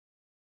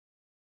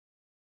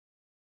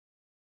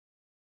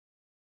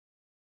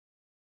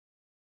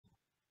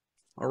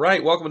All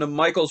right, welcome to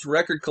Michael's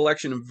Record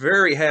Collection. I'm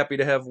very happy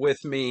to have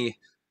with me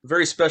a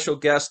very special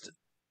guest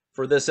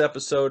for this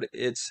episode.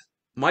 It's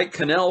Mike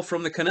Connell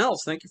from the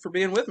Connells. Thank you for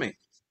being with me.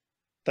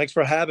 Thanks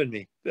for having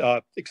me.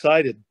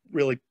 Excited.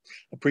 Really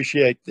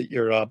appreciate that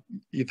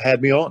you've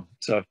had me on.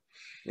 So,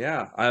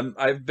 yeah,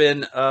 I've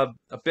been a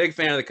big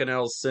fan of the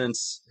Connells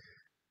since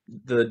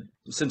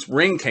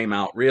Ring came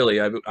out. Really,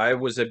 I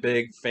was a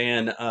big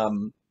fan.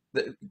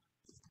 The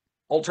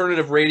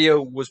alternative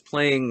radio was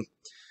playing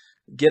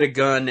Get a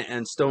Gun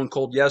and Stone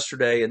Cold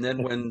Yesterday, and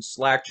then when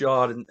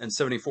Slackjawed and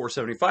 74,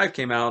 75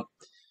 came out,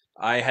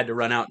 I had to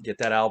run out and get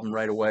that album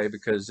right away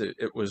because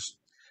it was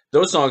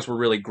those songs were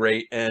really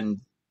great, and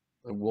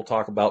we'll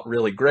talk about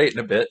really great in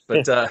a bit.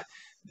 But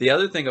the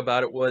other thing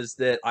about it was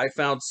that I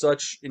found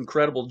such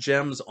incredible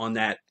gems on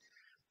that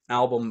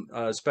album,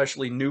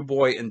 especially New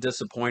Boy and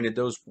Disappointed.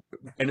 Those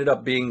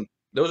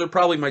are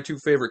probably my two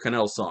favorite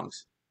Connell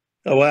songs.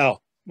 Oh,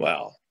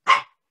 wow.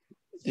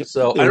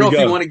 So I don't know if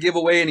you want to give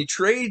away any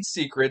trade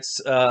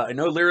secrets. I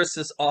know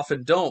lyricists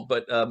often don't,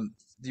 but do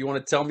you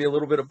want to tell me a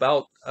little bit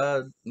about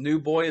New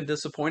Boy and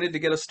Disappointed to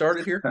get us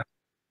started here?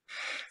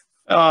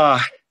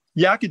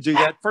 Yeah, I could do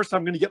that. First,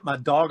 I'm going to get my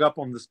dog up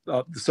on the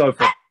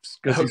sofa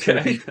because he's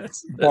going to be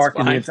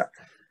barking the entire.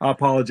 I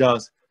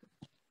apologize.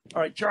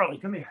 All right, Charlie,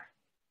 come here.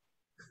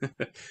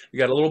 We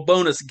got a little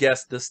bonus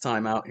guest this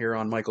time out here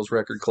on Michael's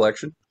Record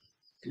Collection.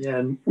 Yeah,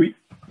 and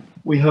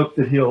we hope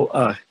that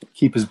he'll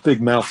keep his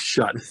big mouth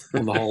shut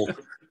on the whole.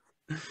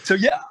 So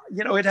yeah,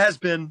 it's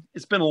been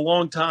a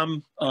long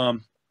time,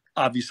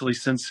 obviously,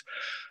 since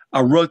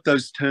I wrote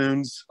those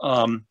tunes.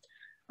 I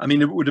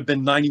mean, it would have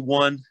been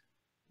 91,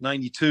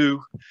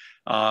 92.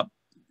 I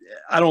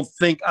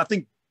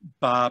think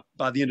by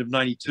the end of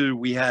 92,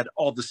 we had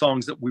all the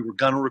songs that we were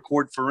going to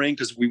record for Ring,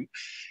 because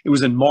it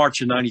was in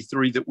March of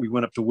 93 that we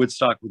went up to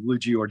Woodstock with Lou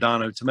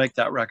Giordano to make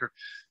that record.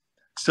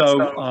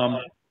 So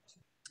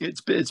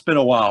it's been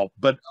a while,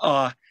 but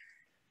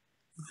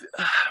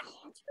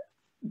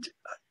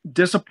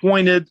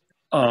Disappointed,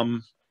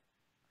 it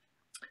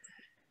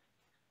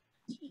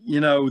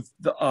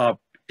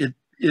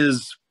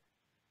is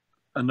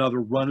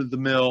another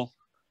run-of-the-mill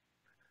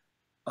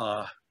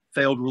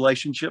failed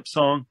relationship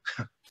song,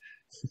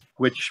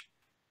 which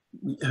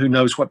who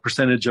knows what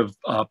percentage of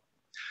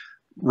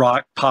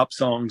rock pop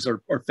songs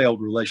are failed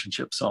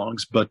relationship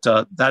songs, but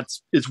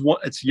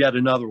it's yet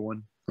another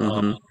one,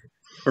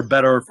 for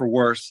better or for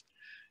worse.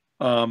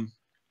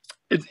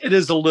 It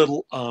is a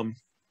little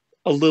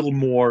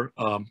more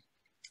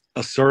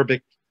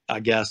acerbic,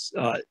 I guess.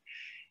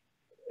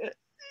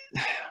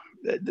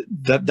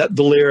 The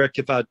lyric,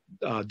 if I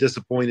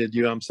disappointed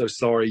you, I'm so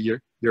sorry,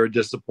 you're a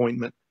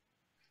disappointment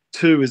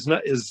too, is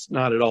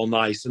not at all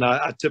nice, and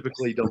I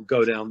typically don't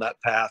go down that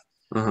path.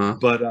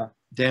 But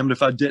damned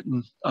if I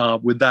didn't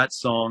with that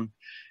song.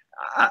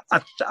 I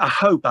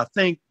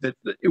think that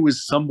it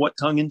was somewhat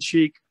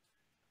tongue-in-cheek,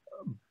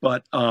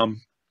 but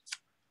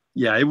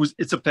yeah,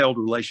 it's a failed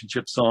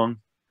relationship song.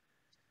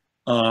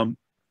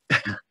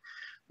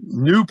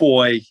 New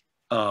Boy,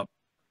 on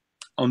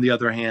the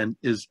other hand,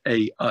 is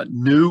a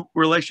new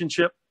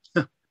relationship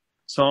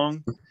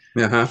song.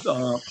 And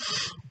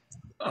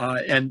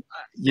I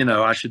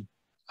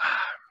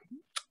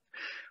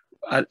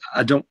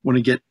don't want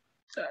to get.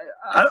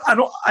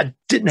 I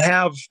didn't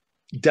have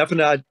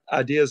definite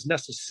ideas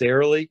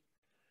necessarily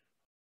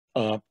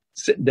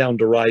sitting down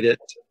to write it.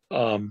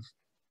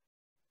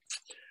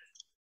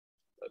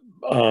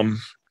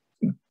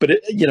 But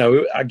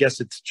I guess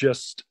it's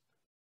just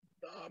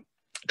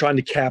trying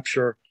to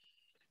capture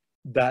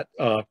that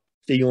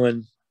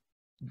feeling,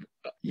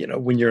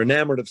 when you're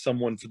enamored of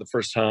someone for the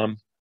first time,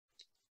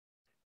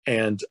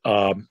 and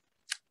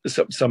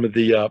some of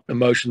the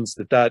emotions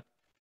that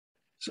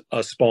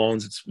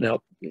spawns. It's now,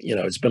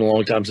 it's been a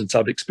long time since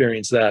I've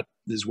experienced that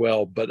as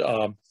well. But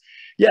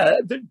yeah,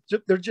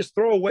 they're just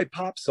throwaway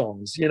pop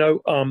songs.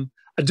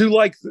 I do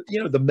like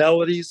the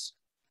melodies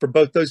for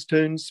both those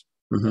tunes.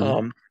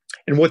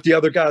 And what the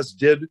other guys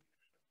did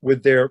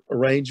with their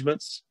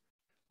arrangements.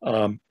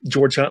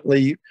 George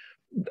Huntley,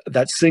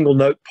 that single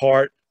note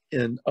part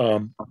in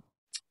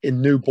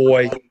New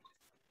Boy,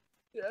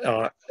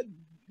 I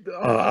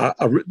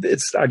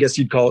guess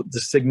you'd call it the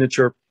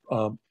signature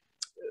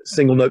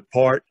single note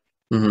part.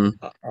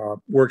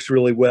 Works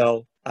really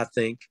well, I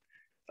think.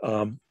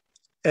 And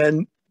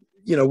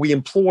we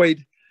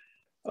employed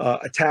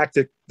a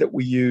tactic that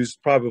we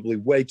used probably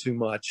way too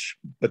much,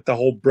 but the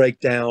whole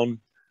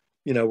breakdown,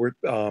 we're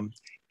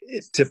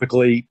it's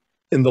typically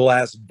in the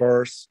last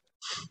verse,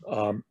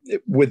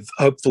 with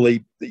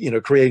hopefully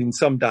creating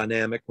some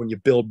dynamic when you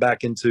build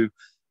back into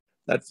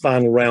that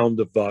final round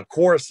of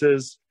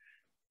choruses.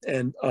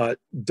 And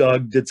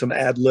Doug did some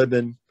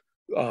ad-libbing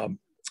at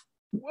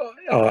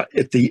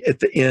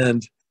the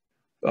end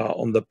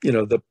on the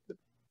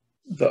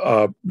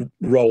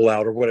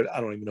rollout, or what, I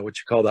don't even know what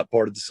you call that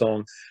part of the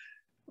song.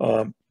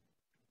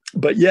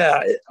 But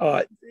yeah,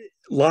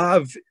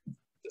 live,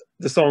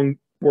 the song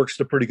works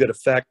to pretty good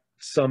effect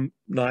some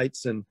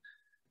nights, and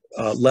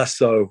less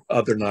so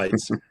other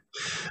nights.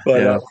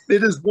 But Yeah.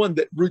 it is one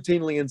that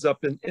routinely ends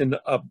up in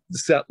the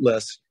set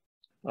list.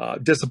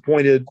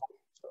 Disappointed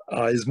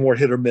is more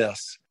hit or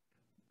miss.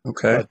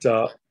 Okay.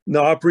 But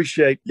no, I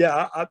appreciate.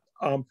 Yeah,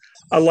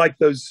 I like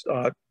those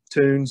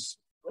tunes.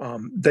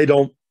 They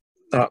don't,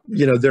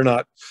 they're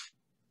not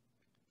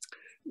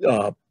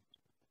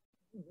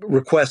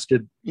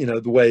requested,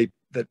 the way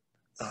that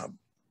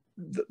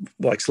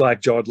like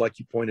Slackjawed, like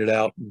you pointed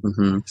out,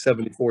 Mm-hmm.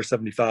 74,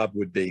 75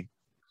 would be.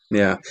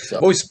 Yeah, So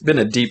always been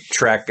a deep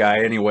track guy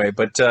anyway,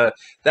 but that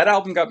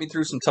album got me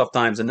through some tough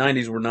times. The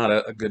 90s were not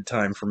a good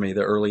time for me,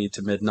 the early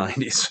to mid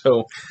 90s.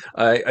 So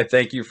I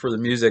thank you for the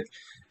music.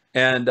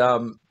 And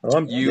I'm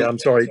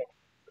sorry.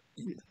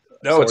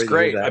 no, it's Sorry to hear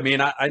great. I that. mean,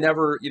 I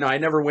never, I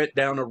never went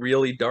down a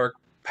really dark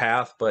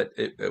path, but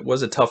it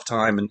was a tough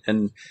time.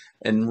 And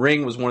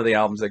Ring was one of the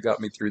albums that got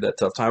me through that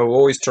tough time. I've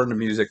always turned to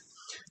music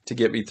to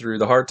get me through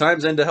the hard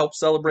times and to help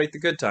celebrate the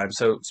good times.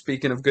 So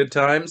speaking of good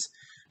times,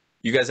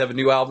 you guys have a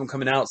new album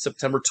coming out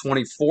September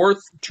 24th.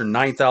 It's your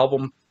ninth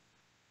album,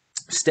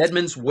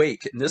 Steadman's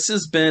Wake. And this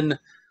has been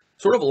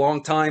sort of a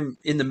long time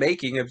in the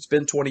making. It's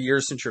been 20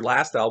 years since your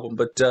last album,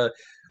 but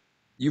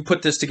you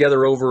put this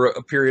together over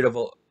a period of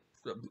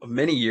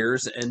many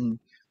years, and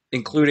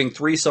including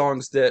 3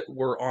 songs that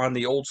were on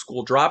the Old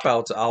School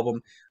Dropouts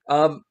album.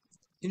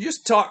 Can you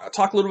just talk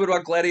a little bit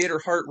about Gladiator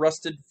Heart,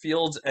 Rusted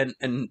Fields, and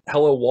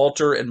Hello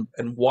Walter, and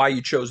why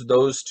you chose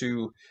those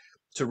to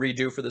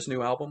redo for this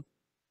new album?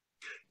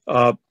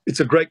 It's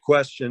a great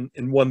question,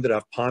 and one that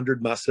I've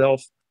pondered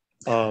myself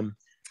a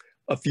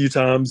few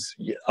times.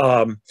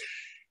 I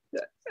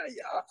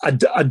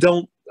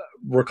don't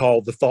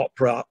recall the thought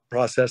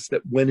process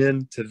that went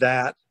into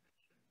that.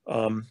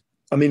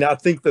 I mean, I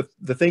think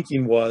the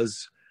thinking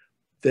was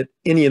that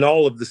any and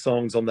all of the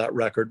songs on that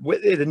record,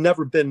 it had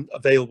never been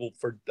available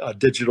for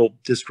digital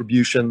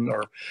distribution,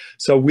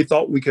 so we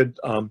thought we could,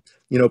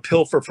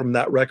 pilfer from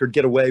that record,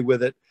 get away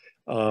with it,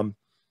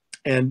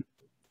 and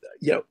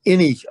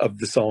any of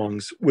the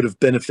songs would have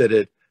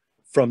benefited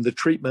from the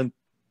treatment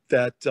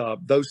that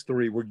those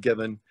 3 were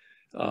given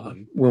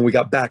when we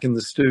got back in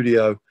the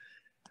studio.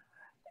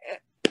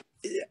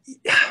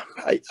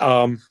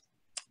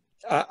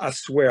 I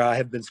swear I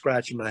have been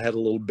scratching my head a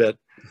little bit,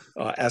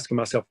 asking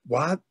myself,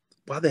 why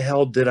the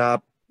hell did I,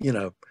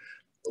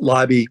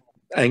 Libby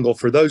angle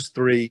for those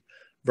 3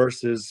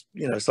 versus,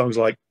 songs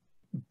like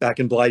Back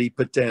in Blighty,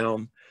 Put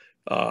Down,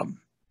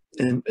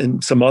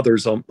 and some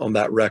others on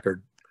that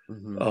record.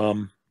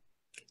 Mm-hmm.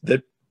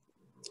 That,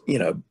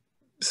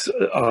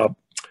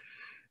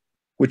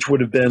 which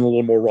would have been a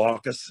little more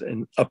raucous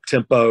and up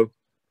tempo.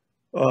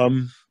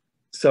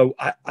 So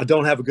I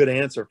don't have a good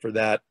answer for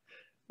that.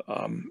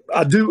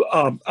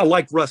 I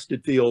like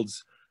Rusted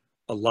Fields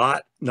a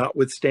lot,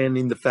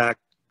 notwithstanding the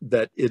fact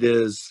that it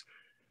is,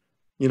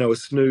 a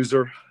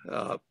snoozer,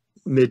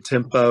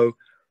 mid-tempo.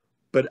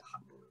 But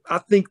I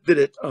think that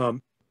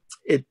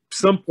at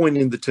some point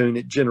in the tune,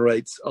 it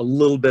generates a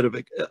little bit of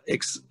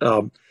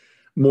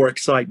more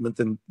excitement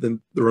than the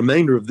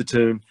remainder of the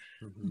tune.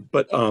 Mm-hmm.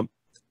 But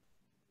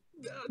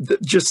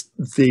just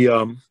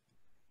the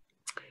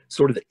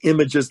sort of the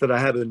images that I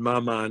have in my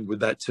mind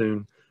with that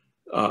tune,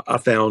 I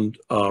found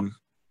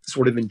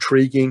sort of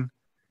intriguing,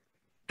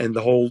 and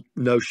the whole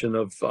notion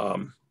of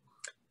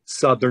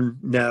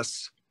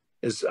southernness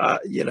is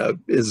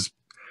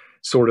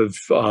sort of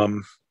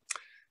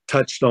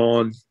touched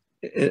on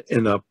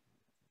in a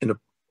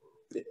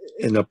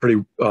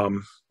pretty I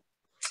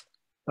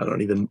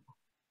don't even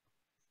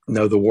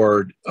know the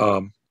word.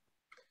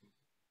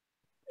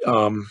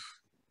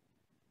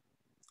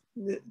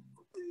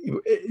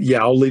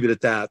 Yeah, I'll leave it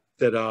at that.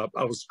 That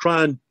I was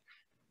trying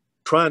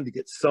to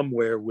get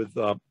somewhere with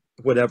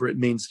whatever it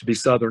means to be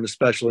Southern,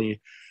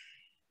 especially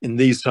in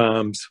these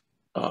times.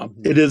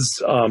 It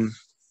is.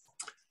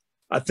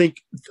 I think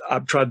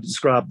I've tried to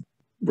describe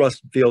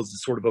Rusted Fields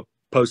as sort of a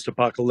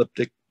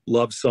post-apocalyptic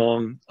love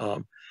song.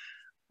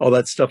 All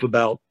that stuff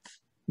about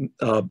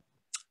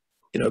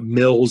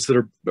mills that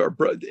are,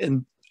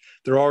 and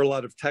there are a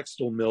lot of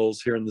textile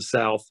mills here in the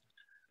South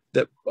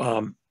that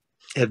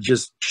have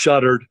just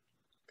shuttered,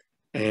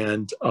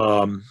 and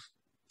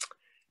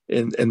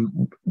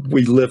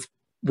we live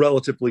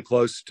relatively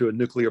close to a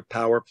nuclear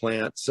power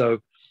plant,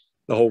 so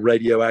the whole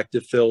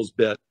radioactive fills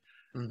bit.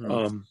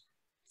 Mm-hmm.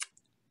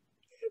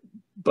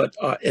 But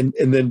and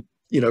then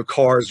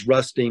cars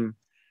rusting,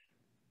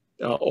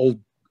 old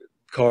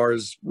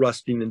cars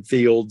rusting in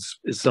fields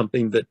is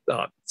something that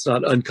it's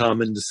not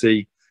uncommon to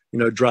see,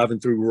 driving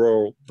through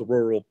the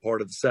rural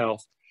part of the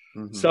South.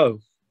 Mm-hmm.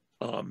 So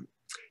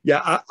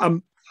yeah,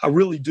 I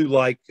really do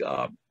like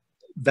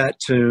that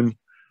tune.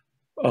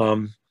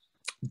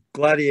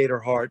 Gladiator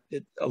Heart,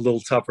 a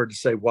little tougher to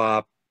say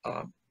why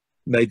I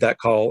made that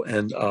call,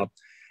 and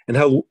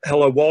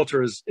Hello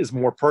Walter is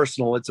more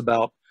personal. It's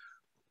about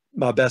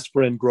my best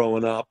friend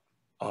growing up,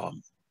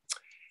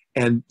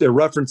 and there are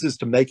references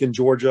to Macon,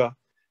 Georgia,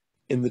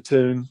 in the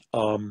tune,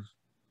 and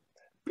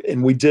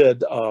we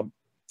did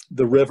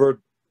the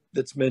river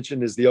that's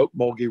mentioned is the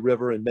Okmulgee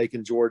River in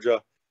Macon,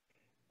 Georgia,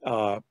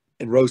 and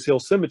Rose Hill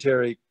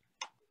Cemetery.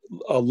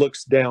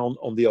 looks down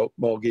on the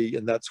Okmulgee,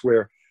 and that's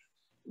where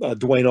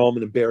Dwayne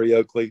Allman and Barry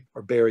Oakley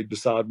are buried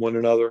beside one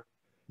another.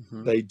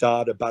 Mm-hmm. They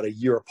died about a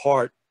year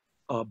apart,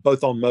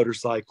 both on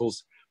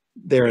motorcycles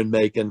there in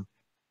Macon.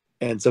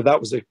 And so that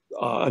was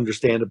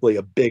understandably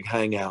a big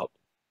hangout.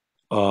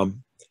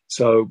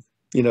 So,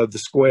 the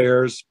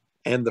Squares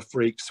and the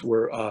Freaks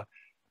were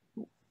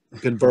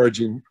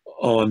converging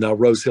on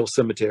Rose Hill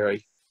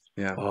Cemetery.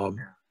 Yeah.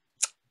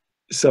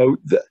 So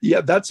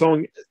that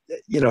song,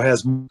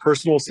 has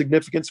personal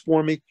significance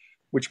for me,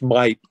 which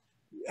might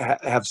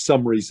have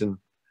some reason,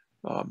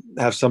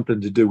 have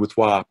something to do with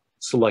why I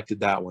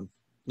selected that one.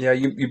 Yeah,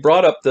 you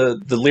brought up the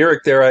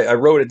lyric there. I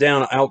wrote it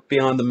down. Out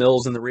beyond the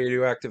mills and the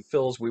radioactive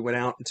fills, we went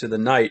out into the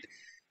night,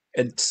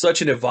 and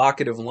such an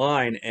evocative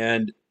line.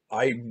 And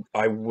I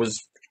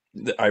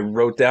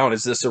wrote down,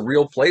 is this a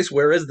real place?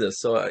 Where is this?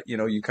 So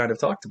you kind of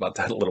talked about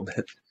that a little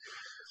bit.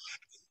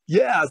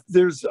 Yeah,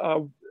 there's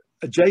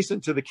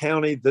adjacent to the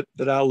county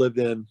that I live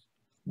in,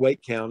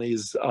 Wake County,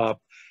 is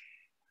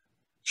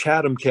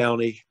Chatham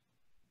County,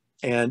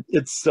 and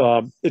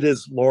it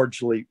is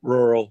largely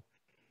rural.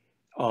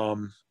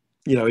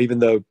 Even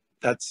though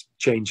that's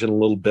changing a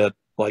little bit,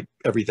 like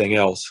everything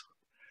else,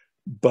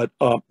 but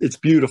it's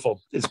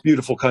beautiful. It's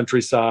beautiful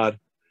countryside,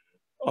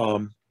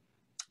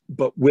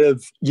 but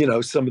with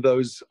some of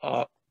those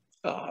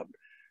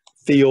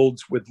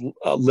fields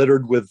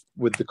littered with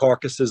the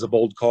carcasses of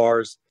old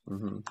cars.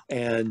 Mm-hmm.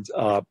 And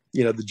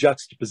the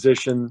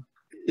juxtaposition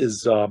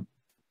is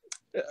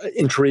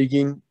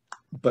intriguing.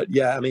 But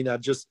yeah, I mean, I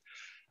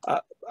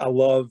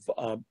love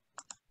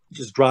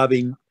just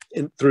driving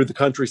through the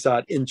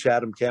countryside in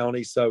Chatham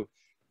County. So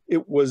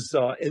it was,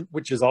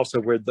 which is also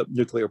where the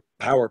nuclear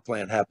power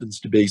plant happens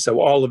to be.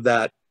 So all of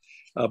that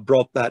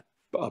brought that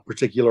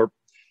particular,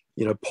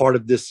 part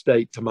of this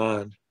state to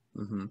mind.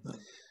 Mm-hmm.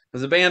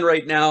 The band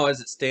right now,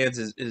 as it stands,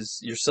 is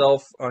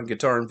yourself on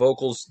guitar and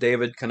vocals,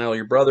 David Connell,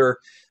 your brother,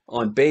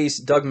 on bass,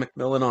 Doug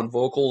McMillan on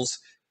vocals,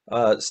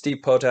 Steve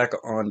Potak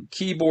on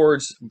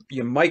keyboards,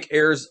 Mike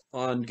Ayers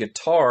on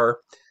guitar,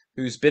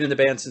 who's been in the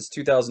band since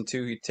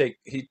 2002.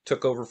 He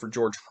took over for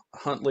George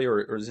Huntley,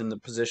 or is in the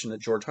position that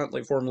George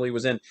Huntley formerly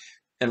was in,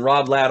 and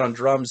Rod Ladd on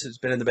drums has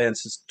been in the band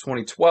since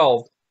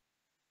 2012.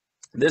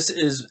 This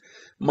is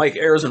Mike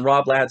Ayers and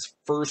Rod Ladd's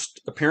first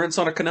appearance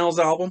on a Connells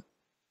album.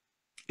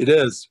 It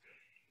is.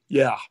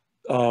 Yeah.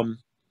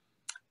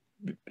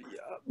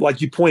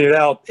 Like you pointed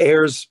out,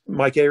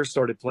 Mike Ayers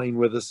started playing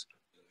with us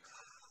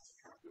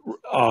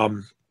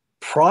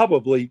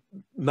probably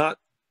not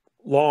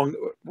long.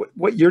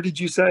 What year did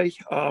you say?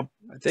 I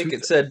think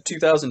it said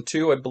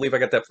 2002. I believe I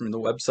got that from the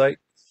website.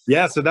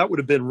 Yeah, so that would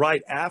have been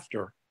right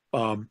after.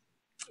 And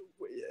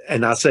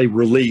I say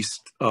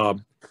released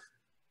Old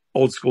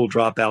School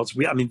Dropouts.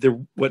 There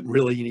wasn't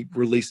really any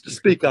release to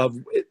speak of.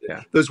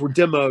 Those were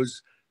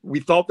demos. We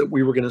thought that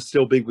we were going to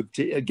still be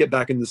get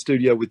back in the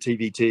studio with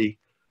TVT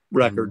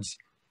Records.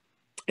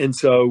 Mm-hmm. And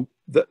so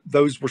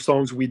those were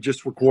songs we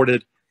just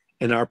recorded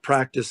in our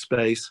practice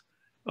space.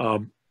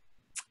 So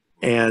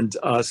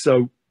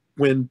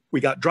when we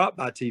got dropped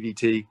by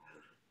TVT,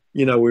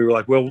 we were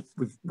like, well,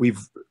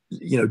 we've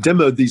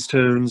demoed these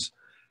tunes,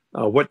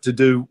 what to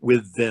do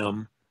with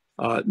them,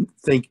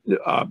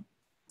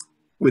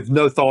 with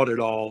no thought at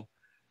all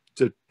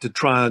to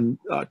try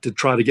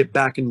to get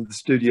back into the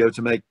studio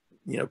to make,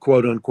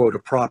 quote unquote, a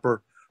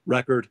proper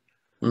record.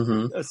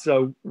 Mm-hmm.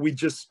 So we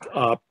just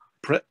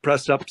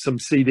pressed up some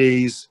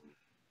CDs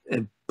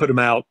and put them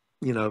out,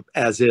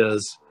 as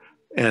is.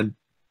 And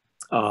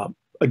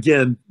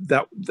again,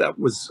 that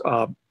was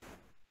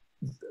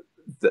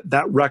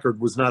that record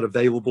was not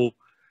available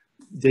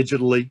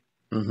digitally.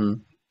 Mm-hmm.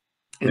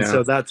 And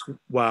so that's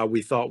why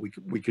we thought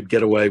we could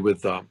get away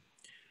with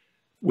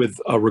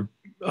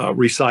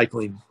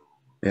recycling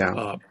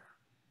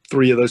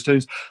three of those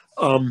tunes.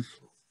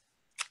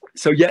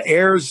 So yeah,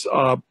 Ayers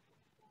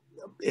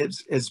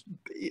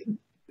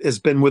has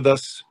been with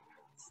us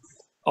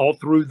all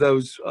through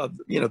those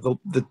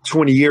the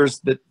 20 years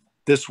that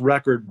this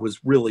record was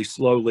really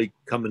slowly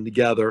coming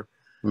together.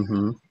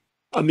 Mm-hmm.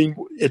 I mean,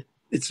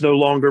 it's no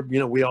longer,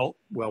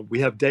 we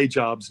have day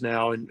jobs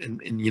now,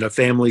 and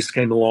families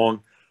came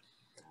along.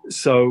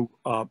 So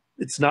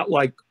it's not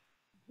like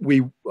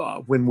when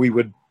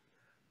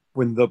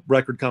the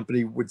record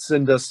company would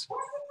send us,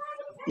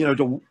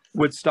 to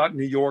Woodstock,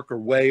 New York, or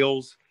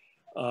Wales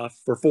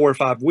for 4 or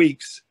 5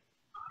 weeks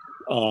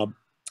to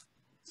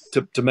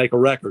make a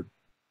record.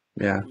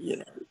 Yeah.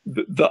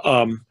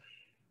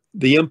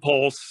 The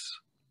impulse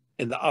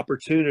and the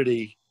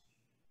opportunity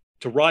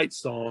to write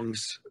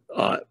songs,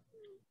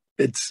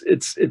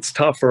 it's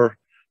tougher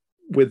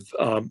with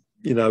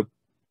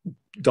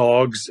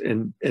dogs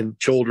and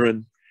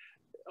children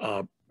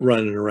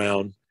running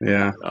around.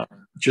 Yeah.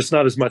 Just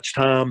not as much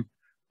time.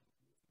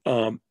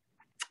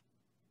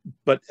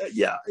 But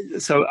yeah,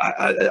 so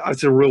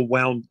it's a real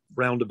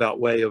roundabout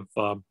way of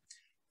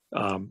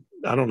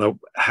I don't know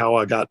how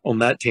I got on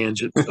that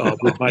tangent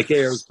with Mike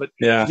Ayers, but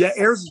yeah,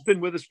 Ayers has been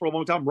with us for a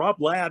long time.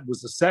 Rob Ladd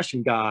was a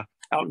session guy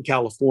out in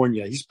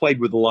California. He's played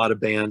with a lot of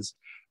bands.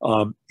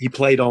 He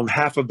played on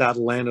half of that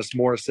Alanis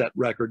Morissette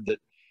record that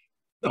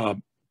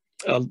um,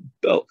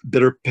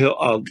 Bitter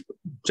Pill,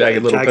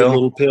 Jagged Little Jagged Pill.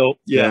 Little Pill.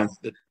 Yeah. Yeah,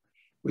 that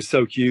was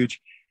so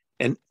huge.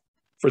 And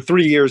for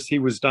 3 years, he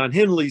was Don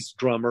Henley's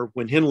drummer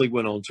when Henley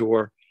went on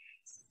tour.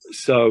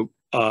 So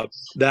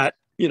that,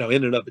 in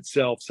and of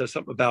itself says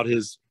something about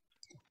his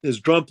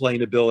drum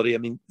playing ability. I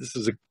mean, this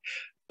is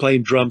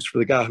playing drums for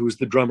the guy who was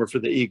the drummer for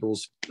the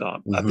Eagles.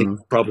 I think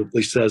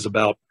probably says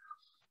about,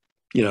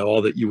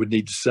 all that you would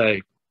need to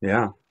say.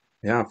 Yeah.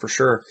 Yeah, for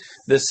sure.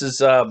 This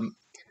is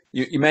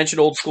you mentioned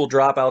Old School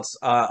Dropouts.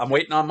 I'm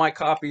waiting on my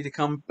copy to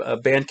come.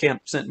 Bandcamp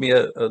sent me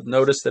a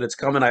notice that it's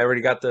coming. I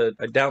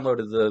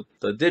downloaded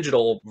the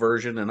digital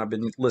version, and I've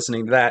been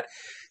listening to that.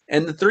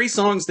 And the three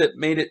songs that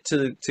made it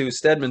to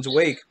Steadman's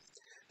Wake,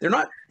 they're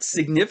not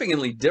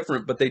significantly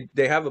different, but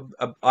they have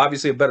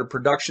obviously a better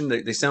production.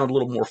 They sound a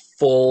little more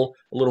full,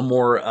 a little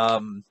more.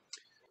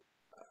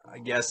 I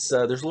guess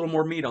there's a little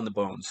more meat on the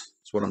bones.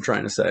 That's what I'm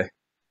trying to say.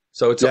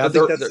 So it's Yeah, I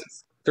think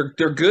that's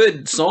they're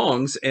good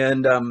songs,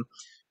 and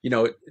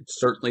it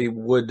certainly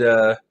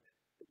wouldn't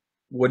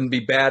be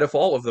bad if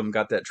all of them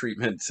got that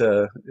treatment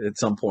at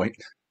some point.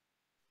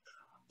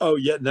 Oh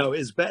yeah, no,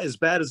 as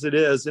bad as it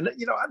is, and I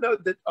know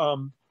that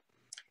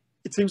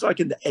it seems like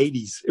in the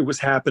 '80s it was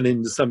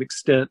happening to some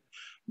extent.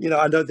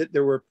 I know that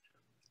there were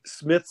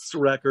Smith's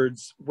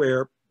records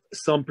where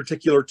some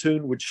particular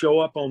tune would show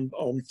up on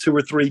 2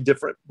 or 3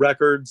 different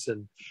records,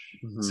 and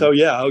so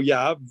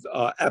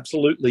I've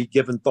absolutely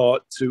given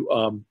thought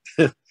to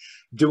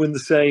doing the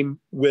same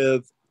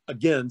with,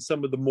 again,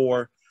 some of the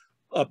more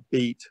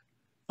upbeat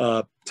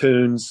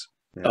tunes.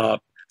 Yeah.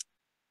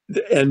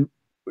 And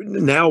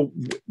now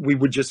we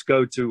would just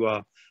go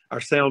to our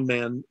sound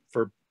man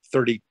for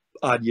 30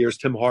 odd years,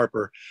 Tim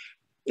Harper,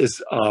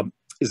 is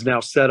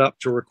now set up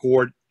to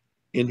record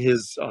in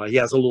his, he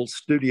has a little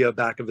studio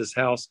back of his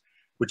house,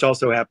 which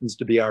also happens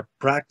to be our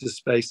practice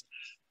space.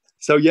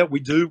 So yeah,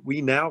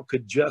 we now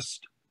could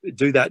just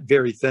do that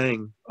very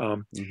thing.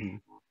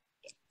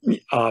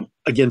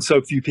 Again,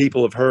 so few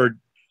people have heard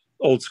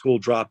Old School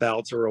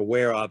Dropouts or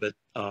aware of it.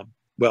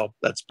 Well,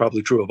 that's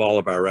probably true of all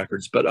of our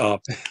records, but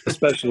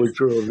especially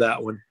true of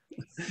that one.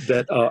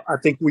 That I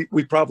think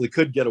we probably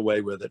could get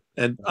away with it,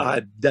 and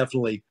I've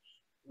definitely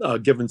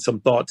given some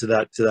thought to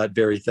that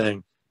very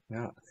thing.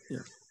 Yeah.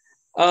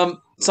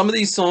 Some of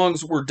these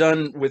songs were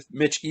done with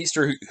Mitch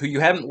Easter, who you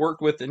haven't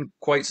worked with in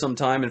quite some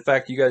time. In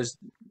fact, you guys,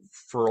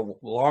 for a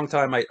long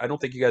time, I don't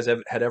think you guys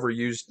had ever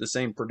used the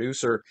same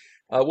producer.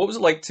 What was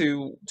it like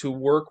to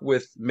work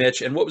with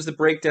Mitch, and what was the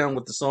breakdown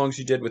with the songs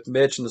you did with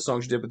Mitch and the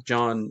songs you did with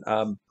John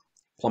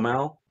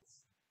Plymall?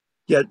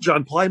 Yeah,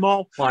 John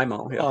Plymall.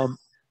 Plymall,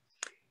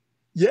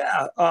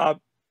 yeah.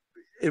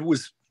 It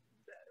was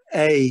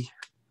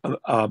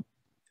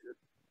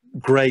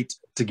great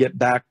to get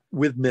back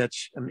with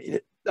Mitch. I mean,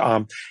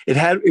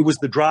 it was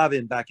the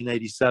drive-in back in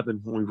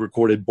 '87 when we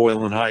recorded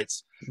Boylan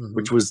Heights,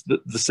 which was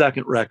the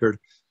second record.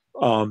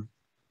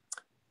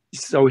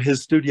 So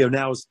his studio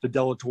now is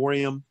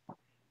Fidelatorium,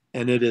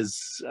 and it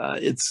is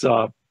it's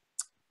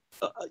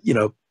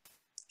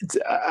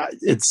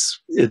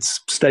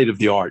state of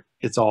the art.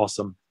 It's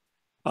awesome.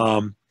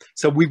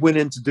 So we went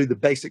in to do the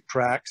basic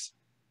tracks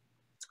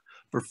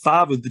for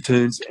 5 of the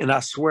tunes, and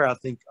I swear I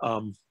think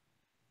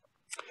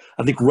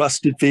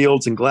Rusted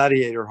Fields and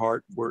Gladiator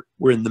Heart were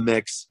in the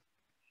mix,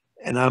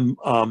 and I'm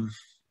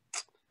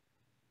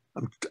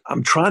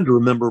trying to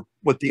remember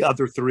what the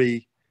other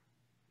 3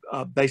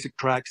 basic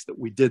tracks that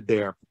we did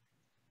there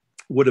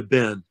would have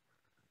been,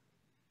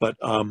 but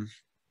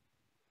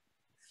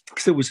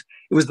because it was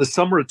the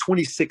summer of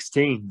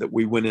 2016 that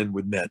we went in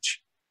with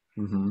Mitch,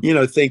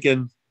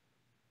 thinking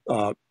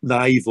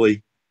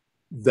naively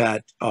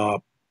that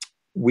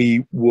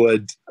we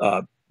would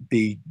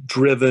be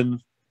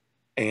driven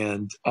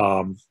and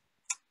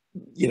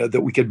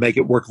that we could make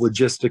it work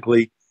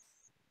logistically,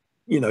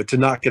 to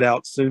knock it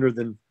out sooner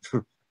than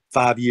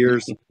 5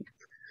 years,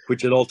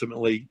 which it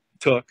ultimately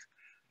took.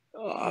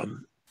 I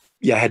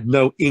had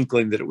no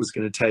inkling that it was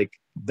going to take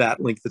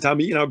that length of time.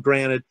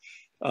 Granted,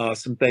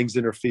 some things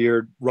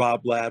interfered.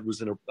 Rob Ladd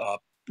was in a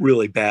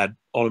really bad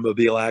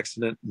automobile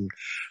accident, and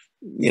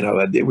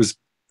it was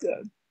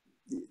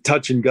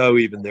touch and go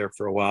even there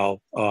for a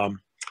while.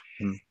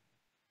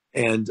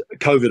 And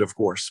COVID, of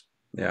course.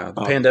 Yeah,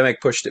 the pandemic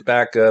pushed it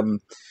back.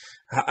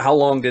 How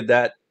long did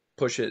that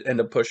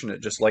end up pushing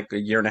it? Just like a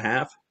year and a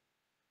half?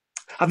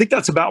 I think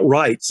that's about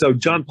right. So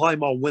John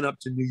Plymall went up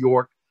to New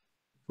York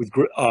with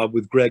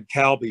Greg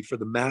Calby for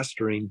the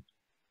mastering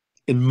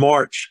in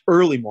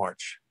early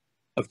March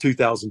of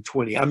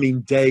 2020. I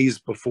mean, days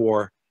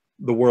before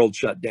the world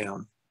shut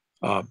down.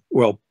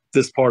 Well,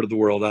 this part of the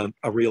world,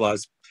 I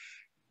realize,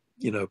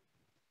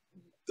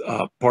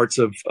 parts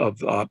of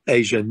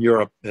Asia and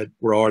Europe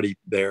were already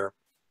there.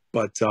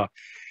 But so,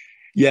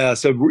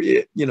 as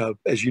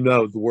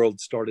the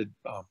world started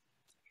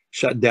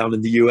shutting down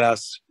in the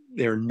U.S.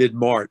 there in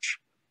mid-March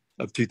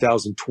of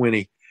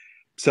 2020.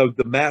 So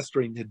the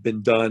mastering had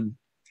been done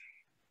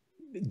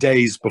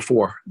days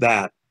before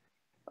that.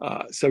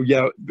 At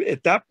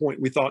that point,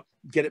 we thought,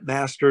 get it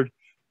mastered,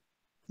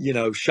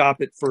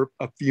 shop it for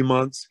a few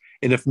months,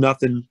 and if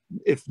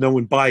no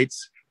one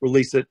bites,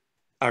 release it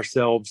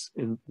ourselves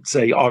in,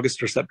 say,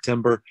 August or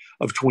September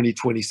of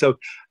 2020. So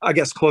I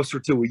guess closer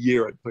to a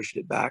year, I pushed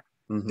it back.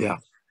 Mm-hmm. Yeah.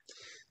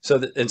 So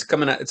it's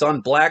coming out. It's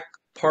on Black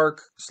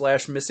Park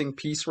 / Missing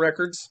Piece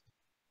Records.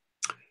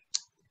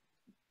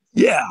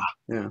 Yeah.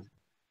 Yeah.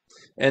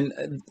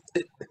 And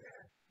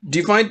do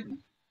you find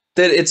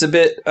that it's a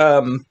bit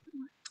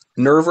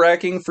nerve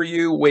wracking for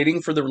you waiting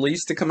for the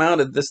release to come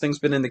out? This thing's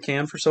been in the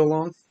can for so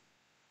long.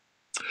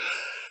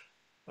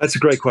 That's a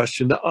great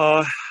question.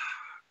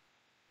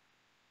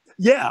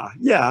 Yeah.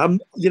 I'm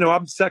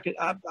second.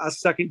 I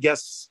second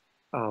guess,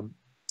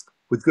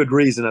 with good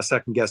reason. I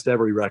second guessed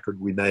every record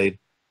we made,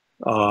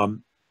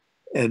 and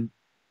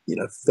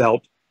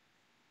felt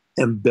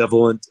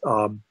ambivalent.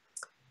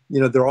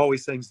 There are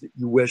always things that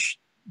you wish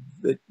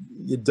that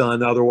you'd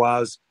done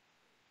otherwise,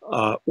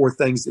 or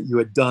things that you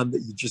had done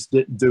that you just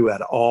didn't do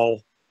at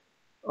all.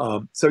 I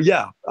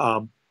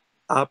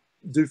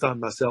do find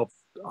myself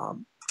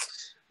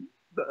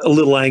a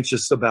little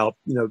anxious about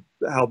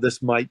how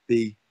this might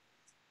be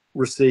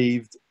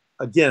received.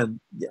 Again,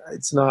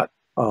 it's not.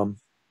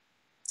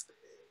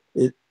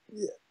 It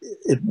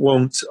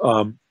won't.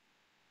 I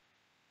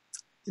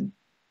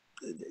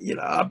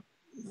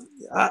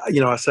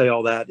say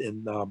all that,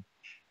 and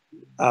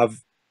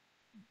I've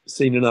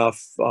seen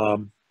enough.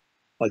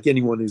 Like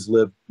anyone who's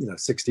lived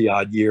 60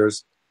 odd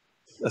years,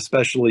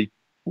 especially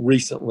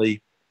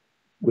recently,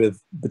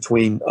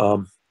 between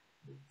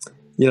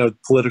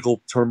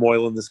political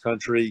turmoil in this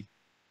country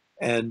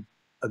and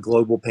a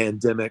global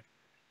pandemic,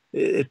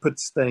 it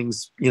puts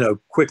things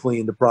quickly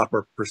into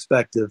proper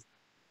perspective.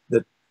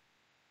 That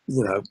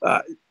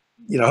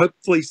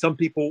hopefully some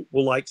people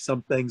will like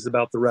some things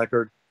about the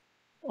record,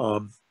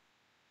 and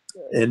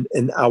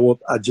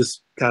I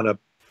just kind of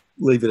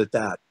leave it at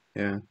that.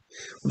 Yeah.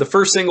 The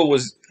first single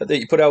that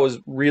you put out was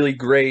really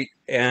great,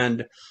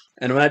 and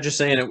I'm not just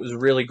saying it was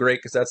really great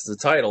because that's the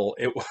title.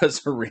 It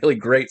was a really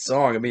great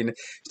song. I mean, you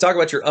talk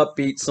about your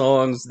upbeat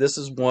songs. This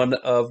is one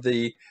of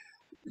the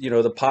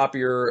the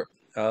poppier,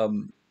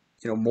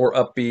 more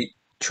upbeat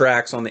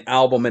tracks on the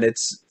album, and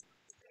it's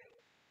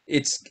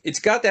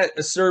got that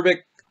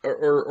acerbic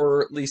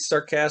or at least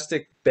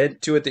sarcastic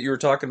bent to it that you were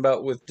talking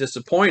about with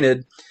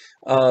Disappointed,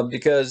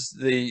 because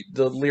the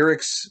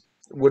lyrics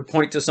would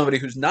point to somebody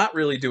who's not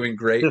really doing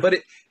great, but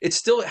it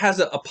still has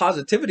a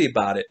positivity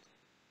about it.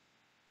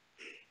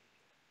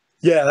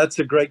 Yeah, that's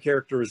a great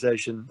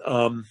characterization.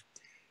 Part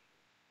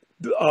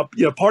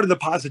of the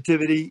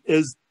positivity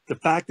is the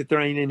fact that there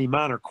ain't any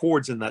minor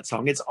chords in that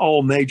song. It's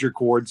all major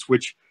chords,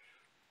 which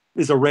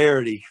is a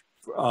rarity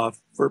for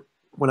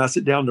when I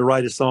sit down to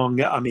write a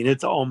song. I mean,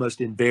 it's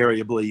almost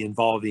invariably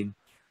involving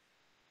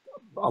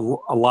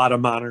a lot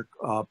of minor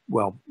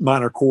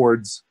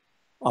chords.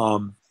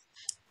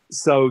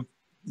 So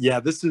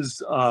yeah, this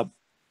is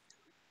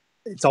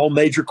it's all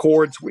major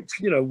chords, which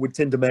would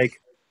tend to make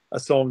a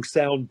song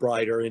sound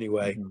brighter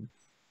anyway. Mm-hmm.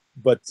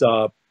 But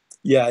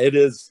it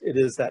is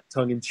that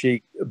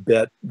tongue-in-cheek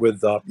bit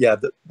with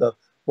the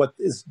what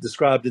is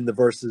described in the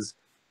verses,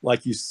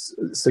 like you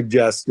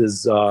suggest,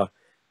 is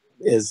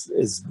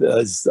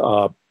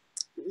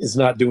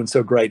not doing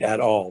so great at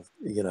all.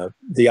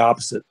 The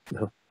opposite.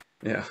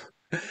 Yeah.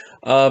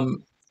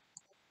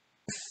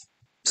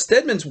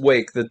 Steadman's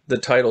Wake, the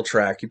title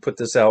track, you put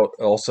this out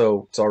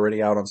also. It's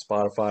already out on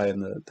Spotify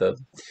and the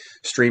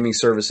streaming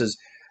services.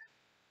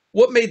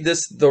 What made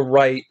this the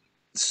right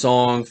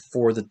song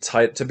for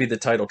to be the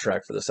title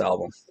track for this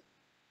album?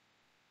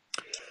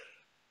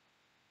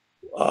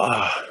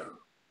 I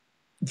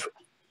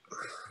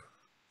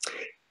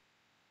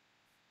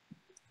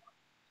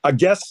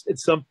guess at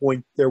some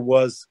point there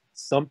was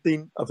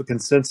something of a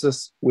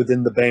consensus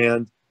within the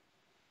band.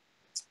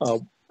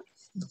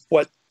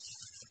 What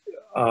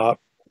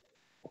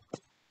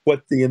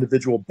the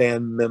individual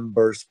band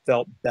members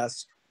felt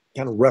best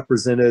kind of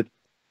represented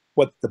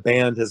what the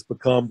band has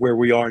become, where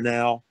we are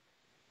now.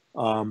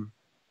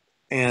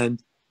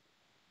 And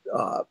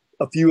a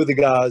few of the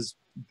guys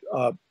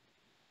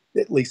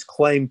at least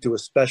claimed to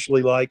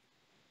especially like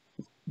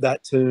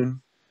that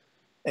tune.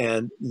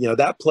 And,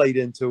 that played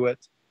into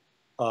it.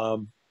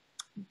 The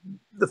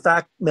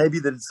fact maybe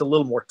that it's a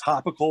little more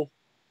topical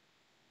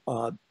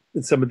than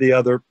some of the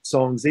other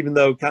songs, even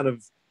though kind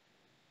of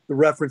the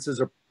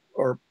references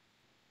are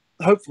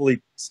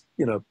hopefully,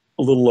 a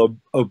little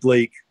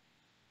oblique,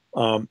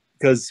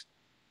 because,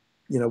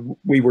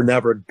 we were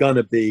never going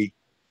to be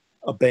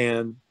a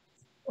band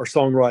or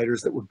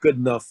songwriters that were good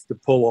enough to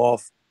pull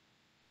off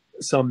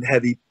some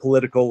heavy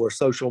political or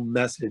social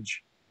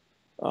message.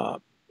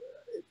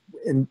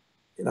 And,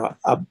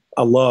 I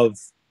love,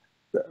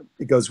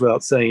 it goes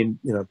without saying,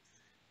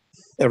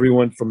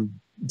 everyone from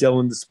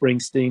Dylan to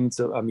Springsteen.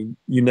 So, I mean,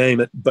 you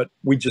name it, but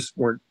we just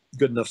weren't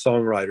good enough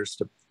songwriters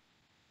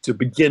to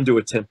begin to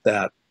attempt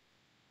that.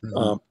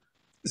 Mm-hmm.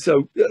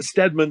 So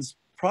Steadman's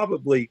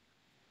probably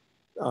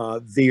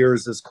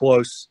veers as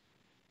close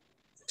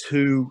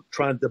to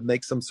trying to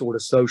make some sort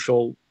of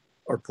social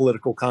or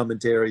political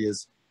commentary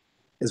as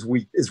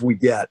we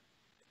get.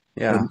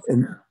 Yeah.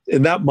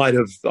 And that might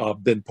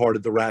have been part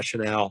of the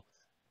rationale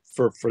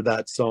for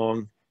that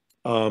song.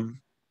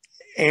 Um,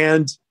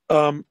 and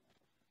the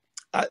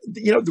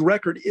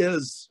record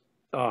is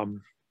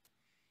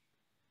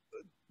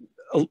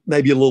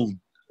maybe a little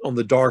on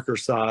the darker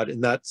side,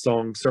 and that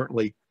song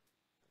certainly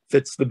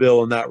fits the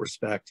bill in that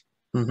respect.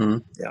 Mm-hmm.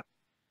 Yeah.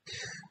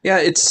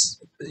 Yeah,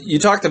 you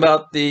talked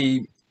about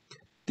the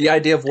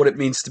idea of what it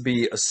means to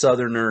be a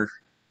Southerner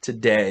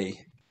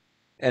today,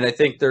 and I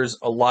think there's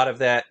a lot of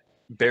that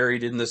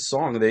buried in this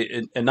song.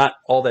 And not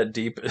all that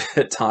deep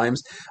at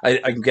times.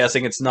 I'm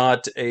guessing it's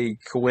not a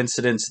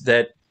coincidence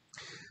that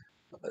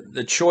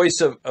the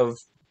choice of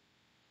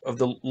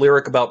the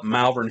lyric about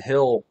Malvern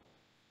Hill,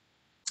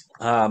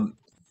 um,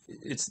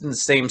 it's in the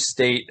same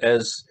state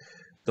as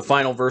the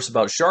final verse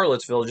about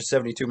Charlottesville, just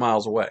 72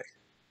 miles away.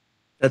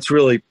 That's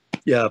really,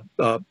 yeah.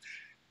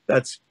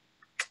 That's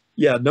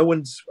yeah. No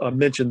one's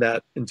mentioned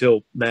that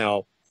until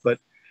now, but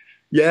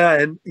yeah,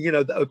 and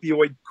the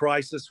opioid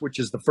crisis, which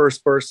is the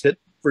first verse, hit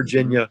Mm-hmm.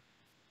 Virginia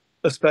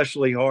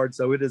especially hard.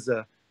 So it is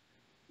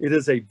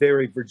a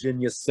very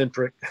Virginia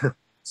centric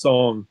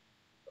song.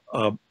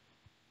 Um,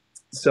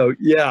 so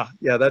yeah,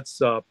 that's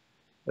a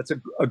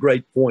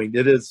great point.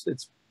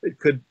 It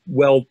could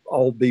well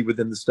all be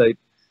within the state.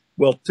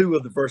 Well, two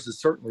of the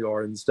verses certainly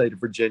are in the state of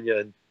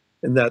Virginia,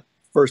 and that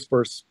first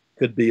verse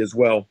could be as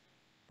well.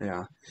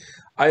 Yeah,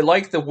 I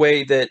like the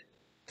way that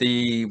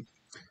the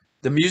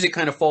the music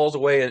kind of falls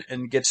away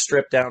and gets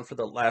stripped down for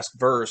the last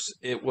verse.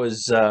 It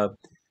was,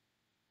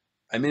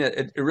 I mean,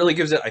 it really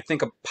gives it, I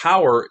think, a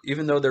power,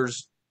 even though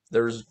there's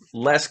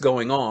less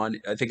going on.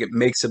 I think it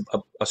makes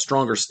a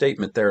stronger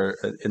statement there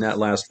in that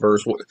last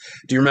verse.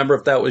 Do you remember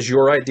if that was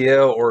your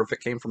idea or if it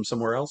came from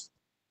somewhere else?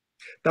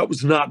 That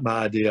was not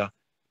my idea.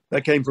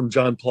 That came from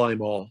John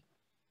Plymall.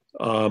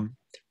 Um,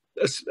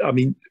 I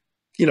mean,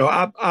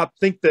 I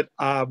think that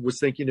I was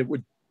thinking it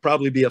would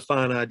probably be a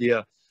fine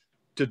idea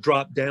to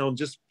drop down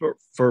just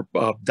for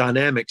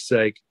dynamic's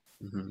sake.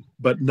 Mm-hmm.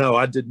 But no,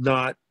 I did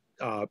not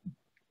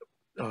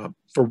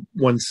for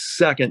one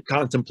second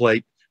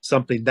contemplate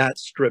something that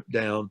stripped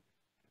down.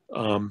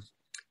 Um,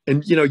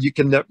 and you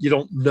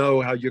don't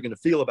know how you're going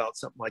to feel about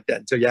something like that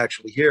until you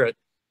actually hear it.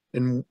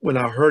 And when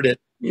I heard it,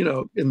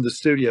 in the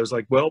studio, I was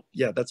like, well,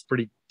 yeah, that's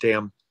pretty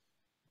damn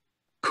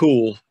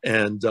cool.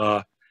 And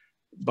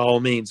by all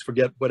means,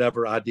 forget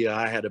whatever idea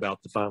I had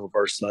about the final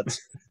verse.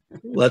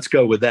 Let's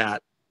go with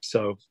that.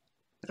 So,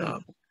 Yeah.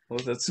 Well,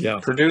 that's yeah,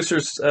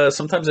 producers.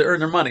 Sometimes they earn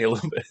their money a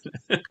little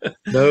bit.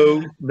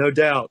 no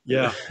doubt.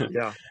 Yeah,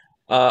 yeah,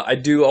 I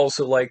do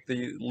also like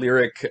the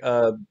lyric.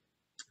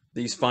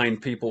 These fine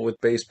people with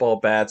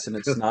baseball bats, and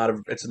it's not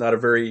a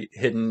very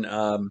hidden.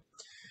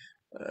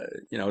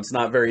 It's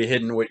not very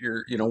hidden what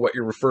you're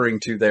referring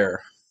to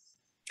there.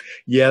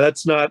 yeah.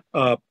 That's not.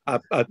 I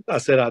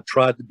said I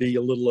tried to be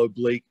a little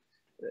oblique,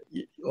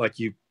 like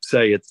you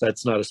say.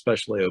 That's not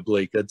especially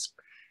oblique.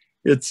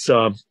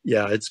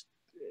 Yeah.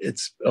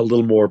 It's a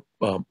little more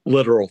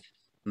literal.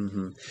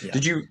 Mm-hmm. Yeah.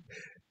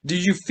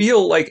 Did you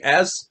feel like,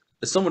 as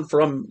someone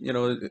from,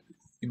 you've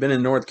been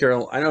in North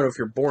Carolina? I don't know if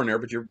you're born there,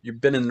 but you've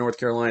been in the North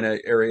Carolina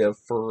area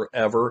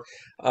forever.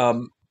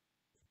 Um,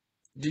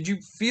 did you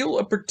feel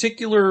a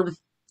particular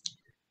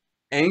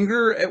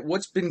anger at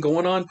what's been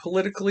going on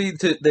politically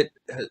that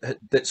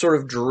sort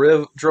of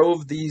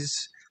drove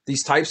these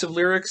types of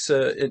lyrics,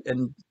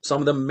 and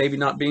some of them maybe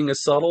not being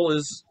as subtle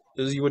as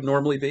you would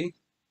normally be?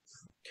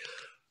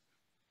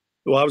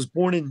 Well, I was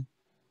born in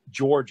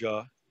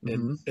Georgia,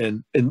 and Mm-hmm.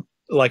 and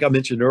like I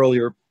mentioned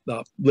earlier,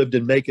 lived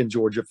in Macon,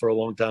 Georgia, for a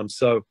long time.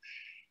 So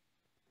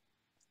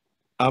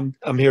I'm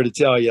here to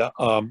tell you.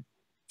 Uh,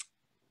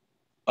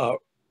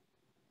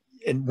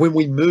 and when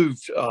we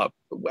moved, I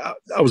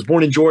was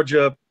born in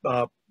Georgia,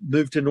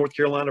 moved to North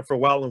Carolina for a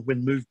while, and when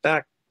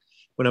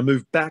I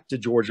moved back to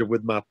Georgia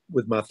with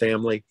my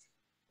family,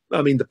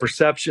 I mean, the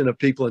perception of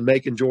people in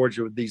Macon,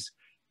 Georgia, with these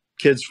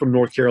kids from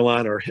North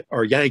Carolina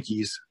are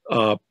Yankees.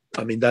 I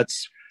mean,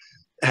 that's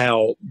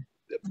how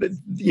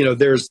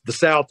there's the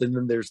South, and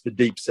then there's the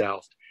Deep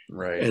South,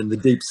 Right. and the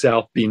Deep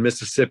South being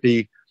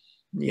Mississippi,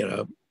 you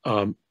know,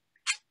 um,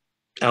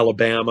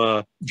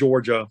 Alabama,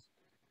 Georgia,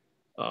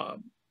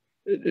 um,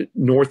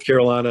 North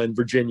Carolina, and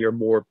Virginia are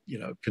more,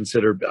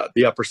 considered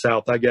the Upper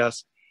South, I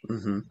guess.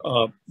 Mm-hmm.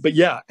 But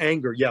yeah,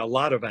 anger, yeah, a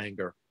lot of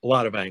anger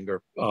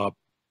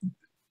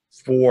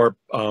for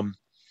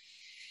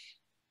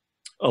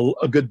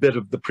a good bit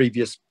of the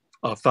previous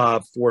 4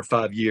 or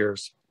 5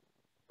 years,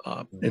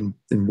 in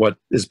what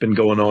has been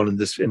going on in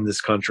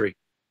this country.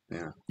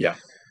 Yeah. Yeah.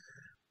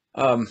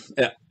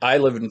 Yeah,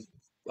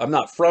 I'm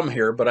not from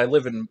here, but I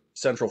live in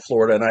Central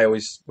Florida,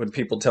 and when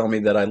people tell me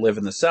that I live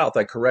in the South,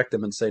 I correct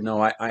them and say, no,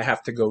 I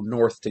have to go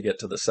north to get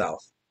to the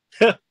South.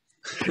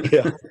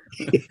 Yeah.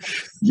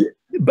 Yeah,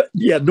 but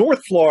yeah,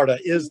 North Florida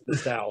is the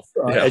South,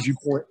 Yeah. as you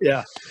point.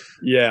 Yeah,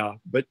 yeah,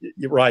 but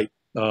you're right.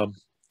 Uh,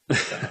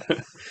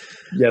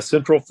 yeah,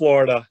 Central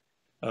Florida,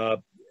 uh,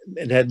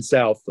 and heading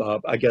south,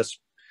 I guess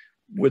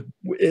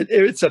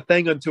it's a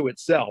thing unto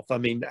itself. I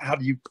mean, how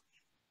do you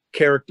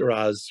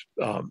characterize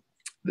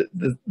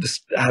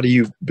how do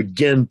you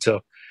begin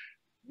to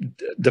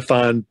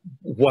define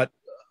what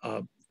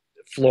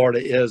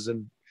Florida is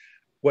and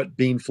what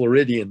being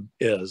Floridian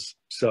is?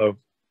 So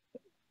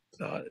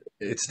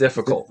it's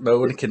difficult. No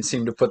one can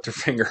seem to put their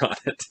finger on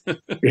it.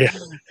 yeah,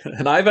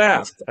 And I've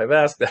asked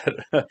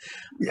that.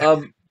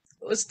 yeah.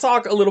 Let's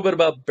talk a little bit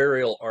about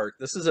burial art.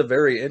 This is a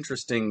very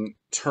interesting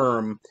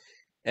term.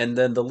 And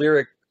then the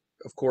lyric,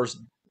 of course,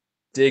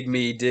 dig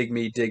me, dig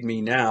me, dig me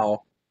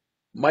now.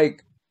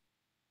 Mike,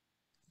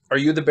 are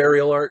you the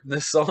burial art in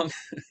this song?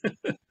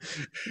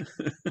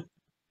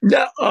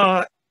 No,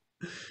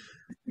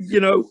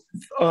 you know,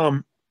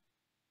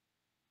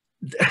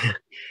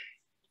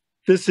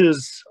 this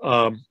is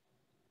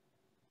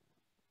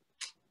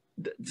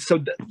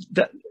so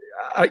that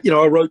I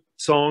wrote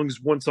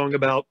songs. One song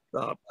about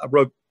I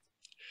wrote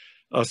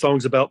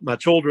songs about my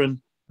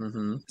children.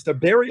 Mm-hmm. So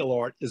burial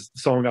art is the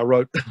song I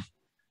wrote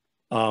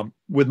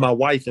with my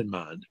wife in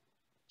mind,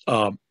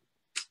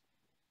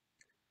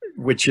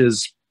 which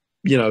is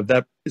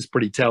that is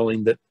pretty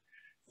telling that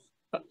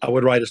I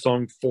would write a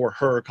song for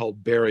her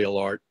called burial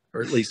art,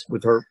 or at least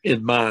with her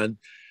in mind.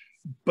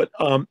 But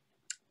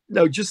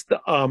no, just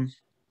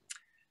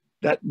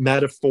that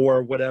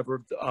metaphor,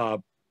 whatever.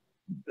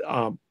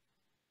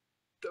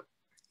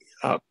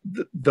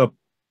 The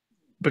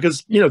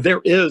because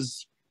there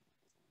is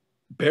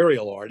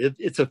burial art.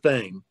 It's a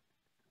thing.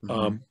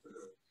 Mm-hmm.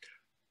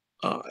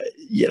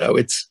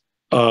 It's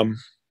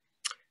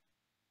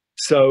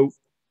so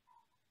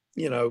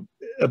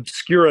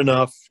obscure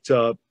enough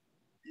to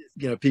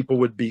people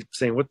would be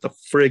saying, "What the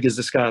frig is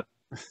this guy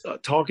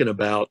talking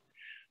about?"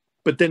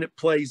 But then it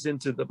plays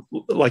into the,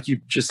 like you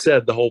just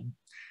said, the whole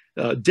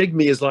dig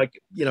me is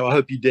like, I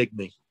hope you dig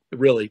me.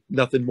 Really,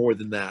 nothing more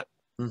than that.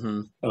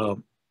 Mm-hmm.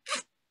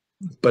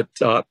 But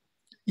I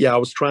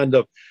was trying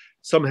to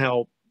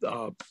somehow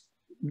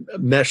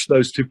mesh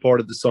those two part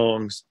of the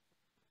songs,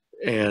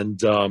 and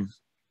but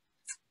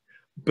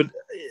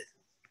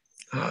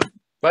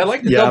I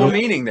like the double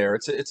meaning there.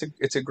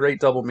 It's a great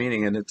double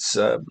meaning, and it's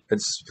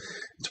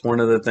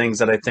one of the things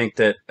that I think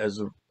that as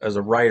a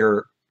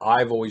writer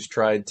I've always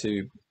tried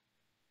to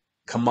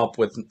come up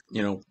with,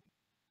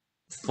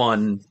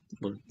 fun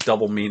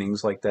double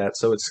meanings like that.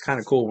 So it's kind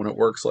of cool when it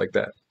works like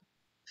that.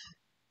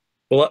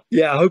 Well,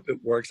 yeah, I hope it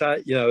works.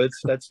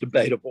 That's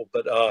debatable,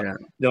 but I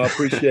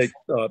appreciate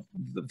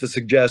the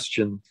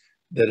suggestion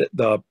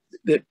that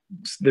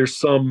there's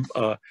some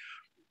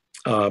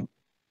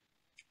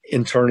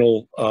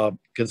internal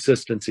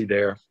consistency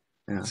there.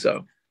 Yeah.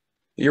 So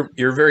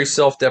you're very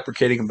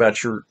self-deprecating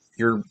about your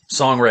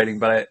songwriting,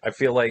 but I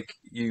feel like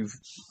you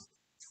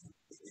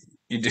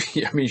do.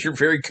 I mean, you're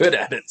very good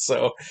at it.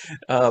 So,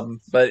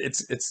 but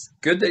it's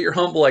good that you're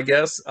humble, I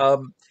guess.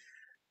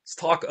 Let's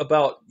talk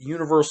about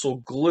Universal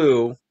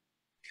Glue.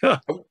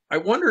 I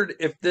wondered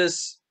if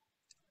this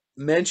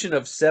mention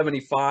of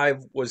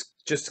 75 was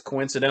just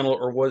coincidental,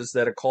 or was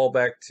that a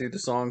callback to the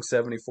song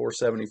 74,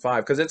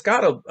 75? Because it's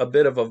got a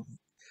bit of a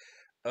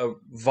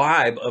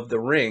vibe of The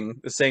Ring,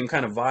 the same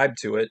kind of vibe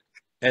to it,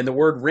 and the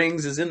word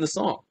rings is in the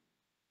song.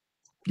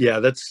 Yeah,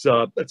 that's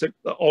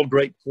all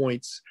great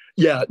points.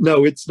 Yeah,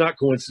 no, it's not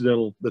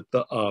coincidental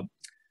that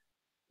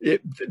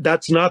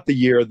that's not the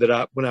year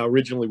that when I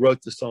originally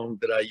wrote the song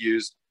that I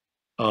used,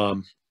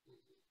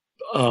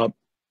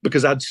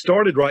 because I'd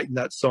started writing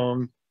that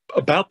song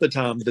about the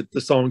time that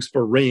the songs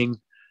for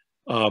Ring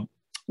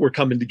were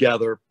coming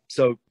together.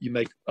 So you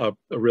make a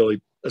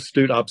really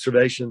astute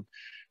observation.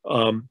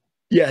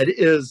 It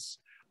is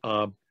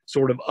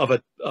sort of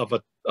a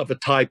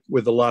type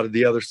with a lot of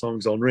the other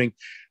songs on Ring,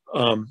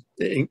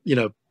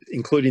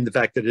 including the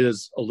fact that it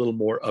is a little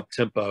more up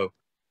tempo.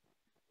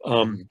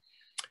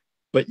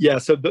 But yeah,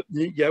 so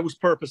it was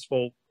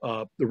purposeful.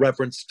 The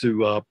reference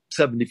to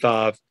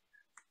 75.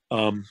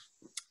 And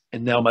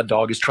now my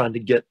dog is trying to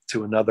get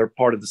to another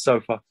part of the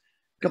sofa.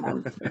 Come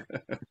on.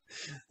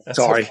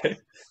 Sorry. Okay.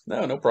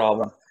 No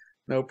problem.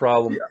 No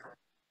problem.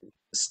 Yeah.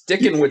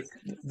 Sticking with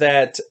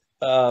that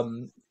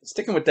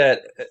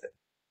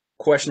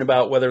question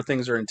about whether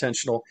things are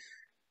intentional.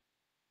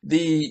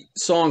 The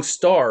song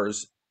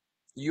Stars,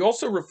 you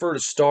also refer to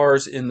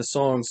stars in the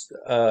songs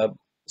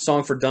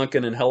Song for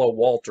Duncan and Hello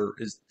Walter.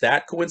 Is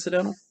that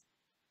coincidental?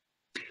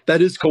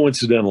 That is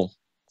coincidental.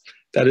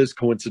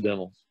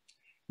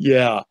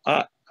 Yeah.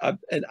 I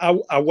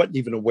wasn't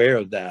even aware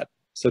of that.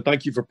 So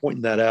thank you for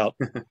pointing that out.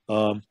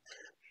 I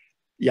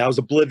was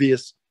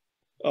oblivious.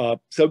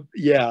 Unless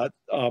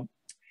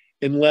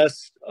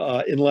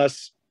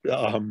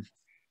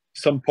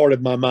some part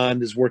of my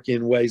mind is working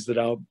in ways that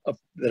I'm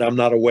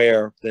not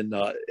aware, then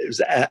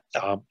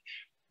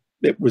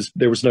there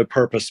was no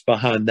purpose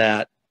behind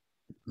that.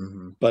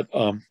 Mm-hmm. But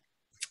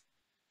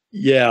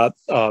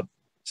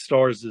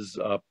Stars is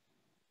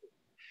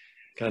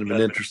kind of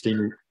an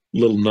interesting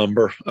little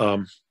number.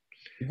 You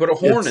put a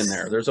horn in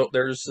there. There's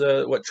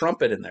what,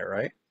 trumpet in there,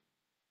 right?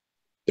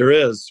 There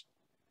is,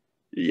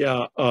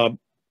 yeah, and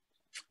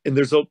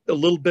there's a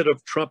little bit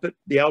of trumpet.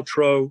 The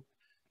outro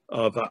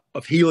of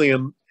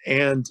helium,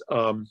 and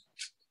I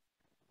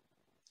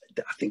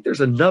think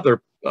there's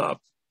another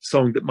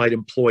song that might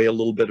employ a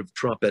little bit of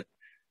trumpet.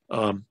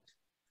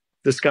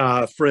 This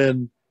guy, a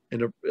friend,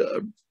 and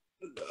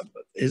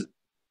his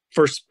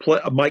first play,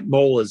 Mike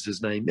Mole is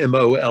his name,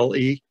 Mole.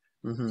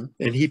 Mm-hmm.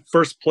 And he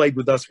first played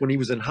with us when he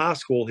was in high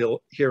school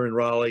here in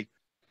Raleigh.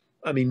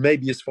 I mean,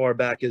 maybe as far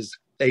back as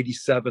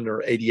 87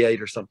 or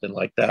 88 or something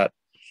like that.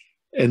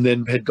 And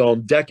then had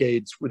gone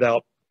decades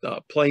without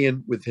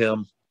playing with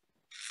him.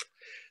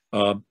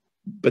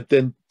 But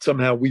then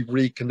somehow we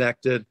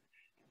reconnected.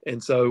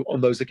 And so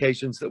on those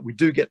occasions that we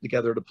do get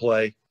together to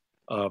play,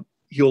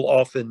 he'll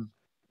often,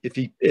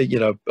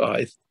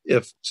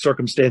 if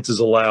circumstances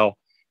allow,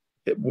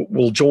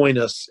 will join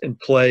us and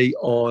play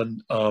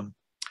on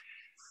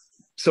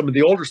some of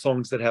the older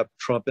songs that have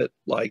trumpet,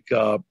 like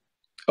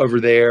Over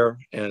There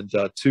and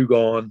Two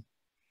Gone,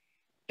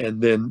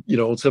 and then,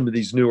 on some of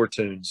these newer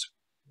tunes.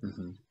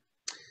 Mm-hmm.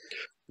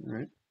 All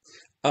right.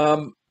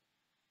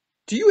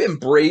 Do you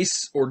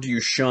embrace or do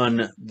you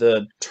shun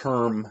the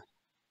term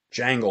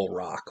jangle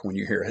rock when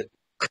you hear it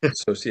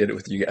associated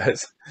with you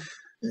guys?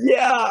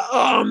 Yeah.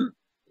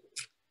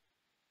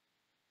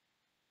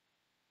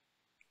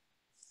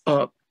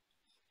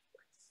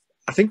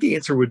 I think the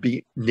answer would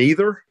be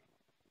neither.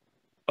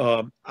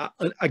 I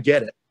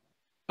get it.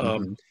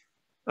 Mm-hmm.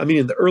 I mean,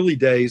 in the early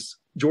days,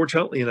 George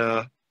Huntley and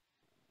I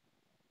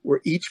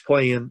were each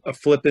playing a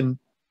flipping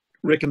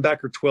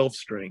Rickenbacker 12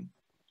 string.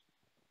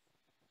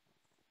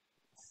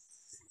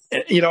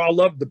 And, I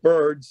love the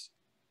Byrds,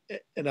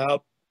 and I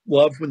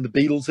love when the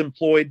Beatles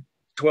employed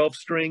 12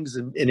 strings,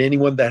 and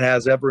anyone that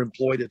has ever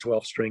employed a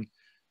 12 string,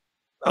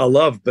 I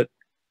love. But,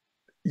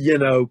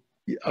 you're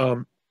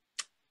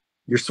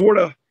sort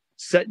of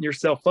setting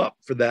yourself up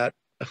for that.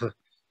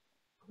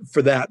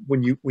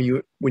 When you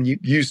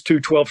use two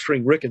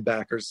 12-string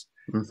Rickenbackers.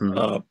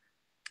 Mm-hmm.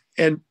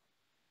 And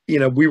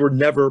we were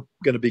never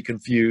going to be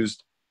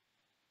confused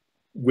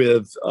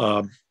with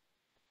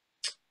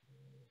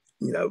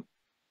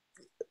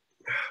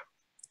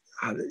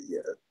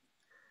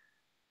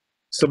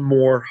some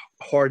more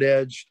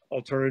hard-edged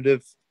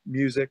alternative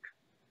music,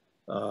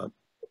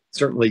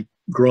 certainly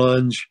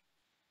grunge.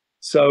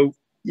 So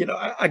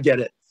I get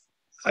it.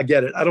 I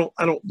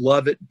don't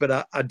love it,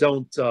 but I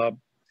don't.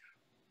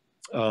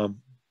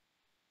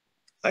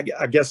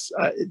 I guess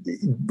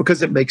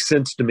because it makes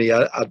sense to me.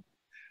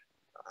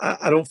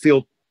 I don't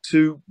feel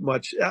too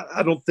much.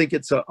 I don't think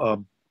it's a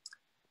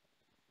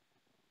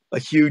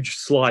huge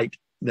slight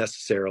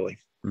necessarily.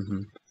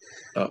 Mm-hmm.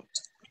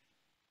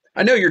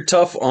 I know you're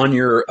tough on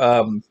your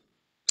on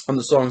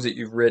the songs that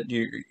you've written.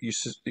 You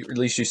at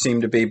least you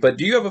seem to be. But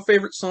do you have a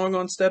favorite song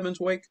on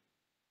Steadman's Wake?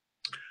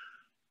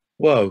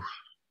 Whoa.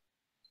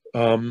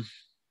 The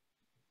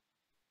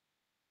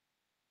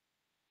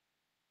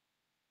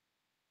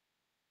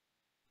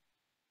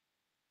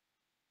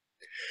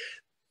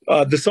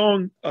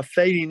song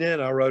 "Fading In"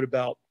 I wrote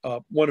about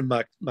one of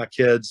my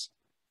kids,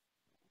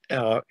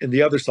 and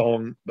the other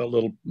song, a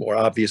little more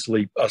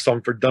obviously, a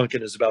song for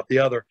Duncan, is about the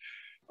other.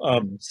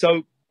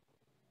 So,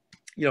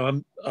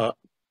 I'm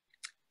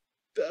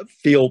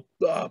feel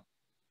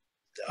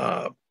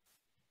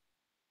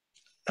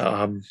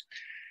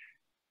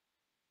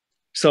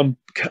some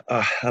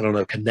I don't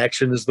know,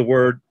 connection is the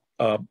word.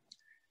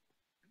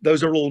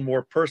 Those are a little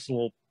more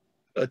personal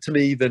to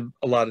me than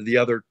a lot of the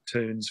other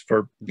tunes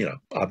for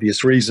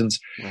obvious reasons.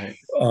 Right.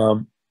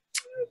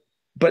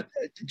 But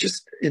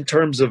just in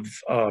terms of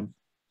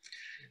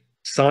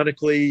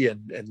sonically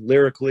and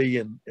lyrically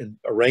and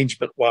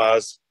arrangement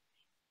wise,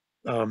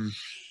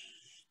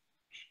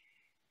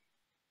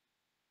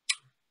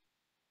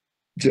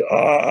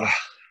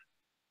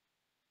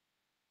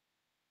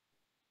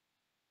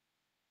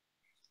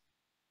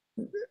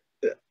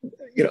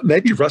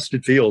 maybe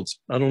Rusted Fields.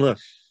 I don't know.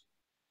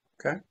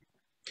 Okay.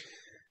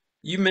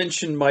 You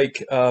mentioned,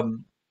 Mike,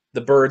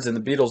 the Byrds and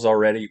the Beatles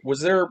already.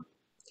 Was there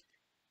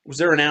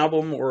an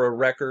album or a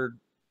record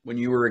when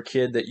you were a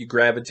kid that you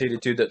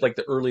gravitated to, that like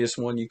the earliest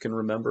one you can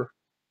remember?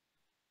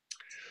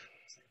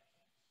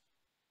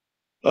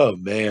 Oh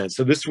man.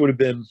 So this would have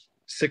been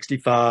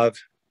 65,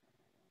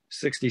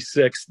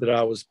 66 that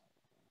I was,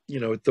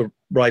 at the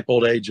ripe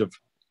old age of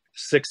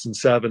 6 and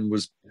 7,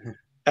 was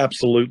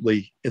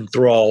absolutely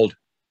enthralled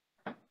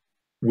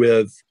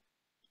with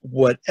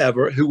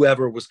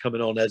whoever was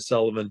coming on Ed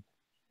Sullivan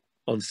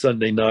on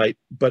Sunday night.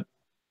 But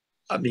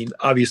I mean,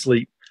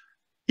 obviously,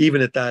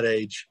 even at that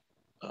age,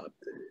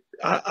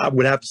 I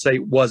would have to say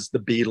it was the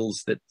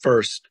Beatles that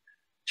first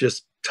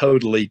just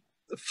totally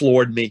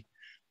floored me.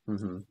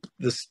 Mm-hmm.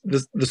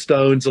 The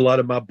Stones, a lot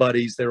of my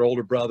buddies, their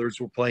older brothers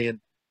were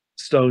playing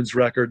Stones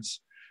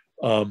records.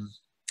 But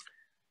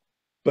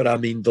I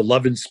mean, the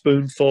Lovin'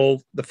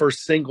 Spoonful, the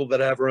first single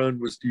that I ever owned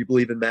was "Do You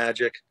Believe in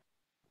Magic?"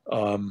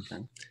 I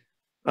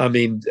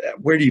mean,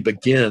 where do you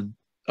begin?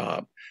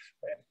 I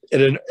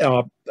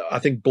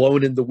think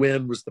 "Blowin' in the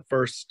Wind" was the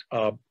first.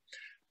 I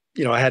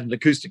had an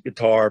acoustic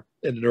guitar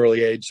at an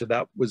early age, so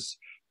that was,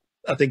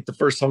 I think, the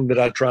first song that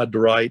I tried to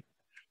write.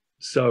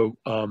 So,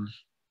 I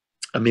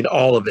mean,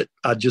 all of it.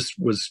 I just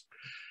was,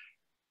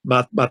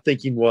 my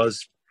thinking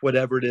was,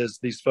 whatever it is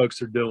these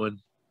folks are doing,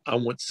 I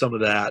want some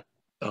of that.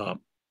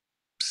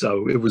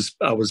 So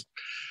I was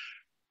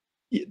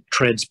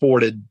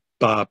transported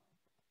by,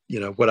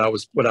 what I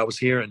was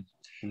hearing.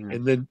 Mm.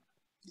 And then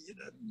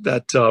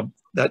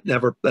that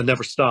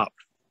never stopped.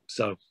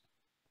 So,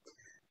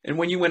 And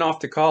when you went off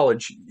to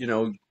college,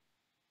 do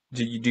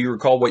you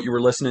recall what you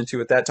were listening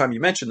to at that time? You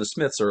mentioned the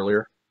Smiths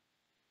earlier.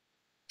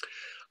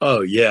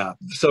 oh yeah.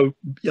 So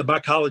yeah, my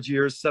college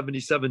years,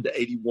 77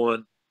 to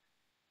 81,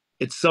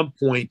 at some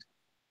point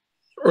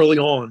early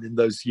on in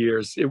those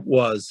years, it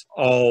was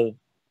all,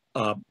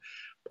 um,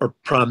 or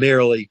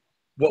primarily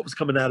what was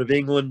coming out of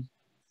England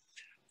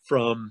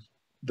from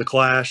the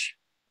Clash,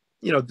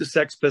 the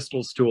Sex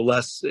Pistols to a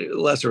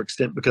lesser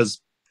extent,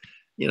 because,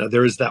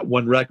 there is that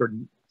one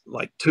record,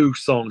 like two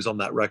songs on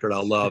that record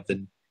I love,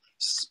 and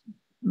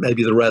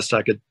maybe the rest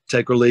I could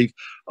take or leave.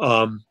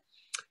 Um,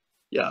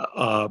 yeah.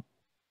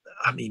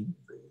 I mean,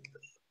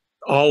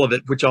 all of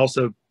it, which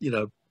also,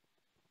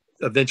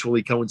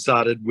 eventually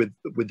coincided with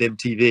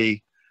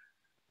MTV.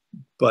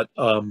 But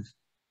and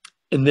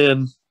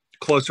then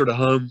closer to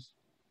home,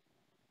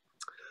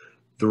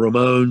 the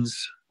Ramones,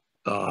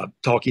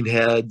 Talking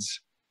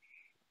Heads,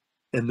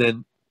 and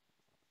then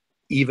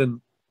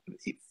even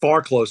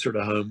far closer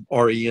to home,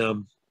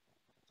 REM.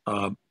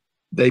 Um,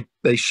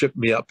 they shook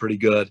me up pretty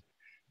good,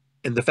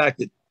 and the fact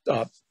that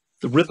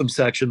the rhythm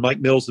section, Mike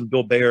Mills and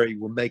Bill Berry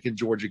were making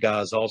Georgia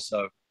guys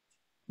also,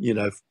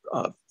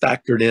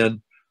 factored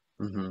in.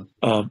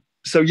 Mm-hmm.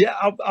 So yeah,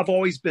 I've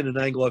always been an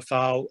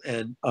Anglophile,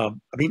 and I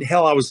mean,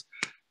 hell, I was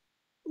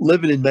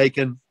living in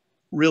Macon,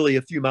 really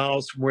a few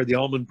miles from where the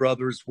Allman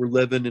Brothers were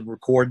living and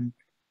recording.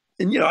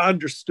 And I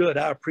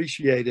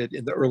appreciated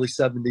in the early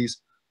 '70s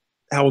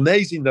how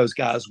amazing those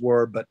guys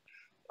were, but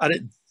I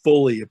didn't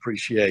fully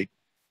appreciate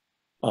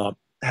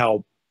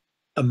how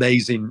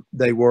amazing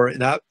they were,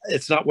 and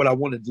it's not what I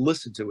wanted to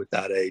listen to at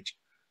that age.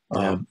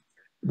 Yeah.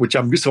 Which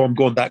I'm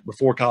going back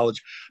before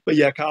college, but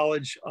yeah,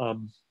 college.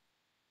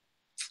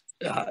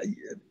 Uh,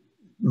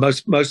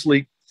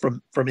 mostly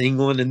from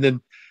England, and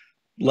then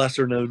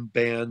lesser known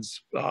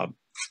bands.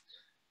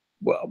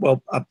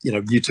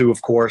 U2,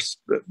 of course,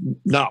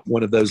 not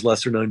one of those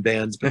lesser known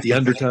bands, but the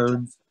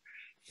Undertones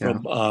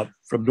Yeah.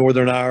 From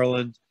Northern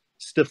Ireland,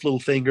 Stiff Little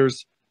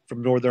Fingers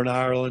from Northern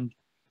Ireland.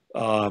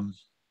 I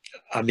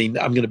mean,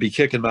 I'm going to be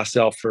kicking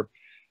myself for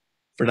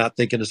not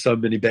thinking of so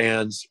many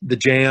bands. The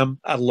Jam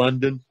out of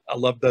London, I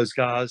love those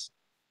guys.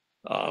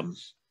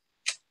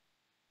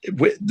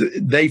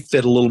 They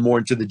fit a little more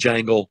into the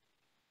jangle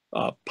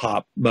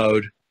pop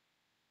mode.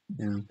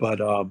 Yeah. But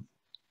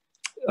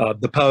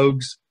the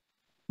Pogues,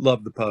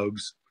 love the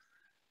Pogues.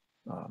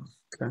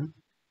 Okay.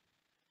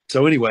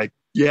 So anyway,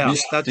 yeah,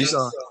 do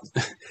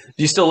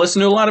you still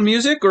listen to a lot of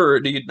music, or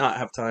do you not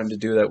have time to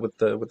do that with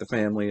the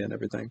family and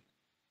everything?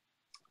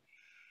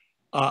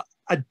 I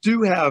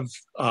do have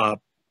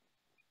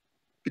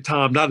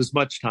time, not as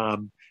much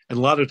time, and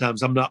a lot of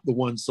times I'm not the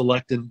one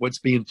selecting what's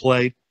being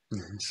played.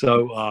 Mm-hmm.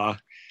 So,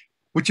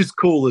 which is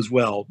cool as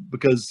well,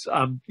 because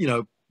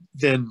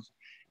then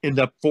end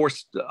up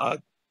forced. I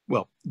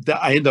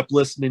end up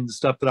listening to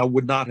stuff that I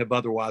would not have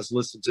otherwise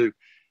listened to,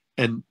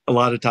 and a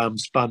lot of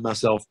times find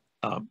myself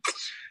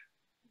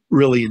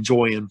really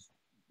enjoying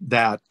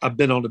that. I've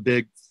been on a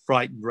big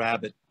Frightened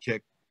Rabbit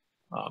kick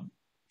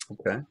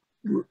Okay.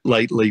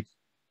 lately.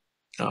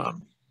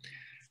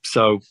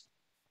 So,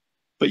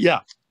 but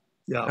yeah.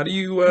 How do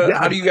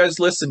you guys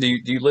listen? Do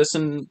you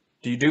listen?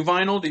 Do you do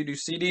vinyl? Do you do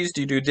CDs?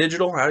 Do you do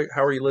digital?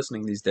 How are you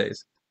listening these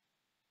days?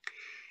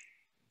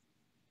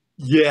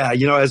 Yeah,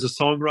 as a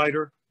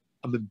songwriter,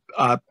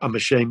 I'm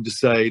ashamed to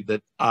say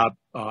that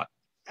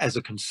as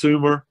a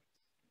consumer,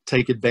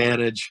 take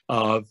advantage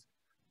of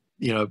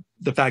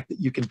the fact that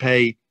you can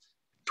pay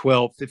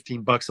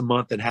 12-15 bucks a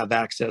month and have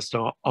access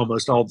to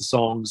almost all the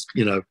songs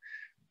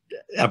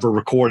ever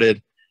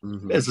recorded.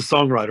 Mm-hmm. As a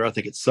songwriter, I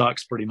think it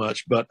sucks pretty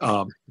much, but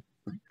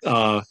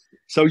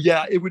so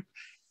yeah, it would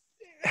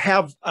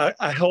have.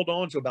 I held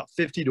on to about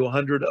 50 to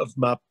 100 of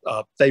my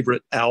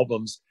favorite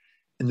albums,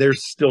 and they're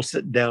still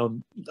sitting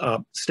down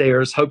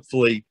stairs.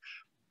 Hopefully,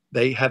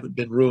 they haven't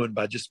been ruined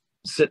by just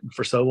sitting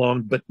for so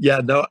long. But yeah,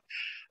 no,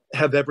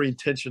 have every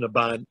intention of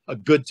buying a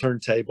good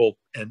turntable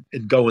and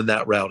going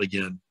that route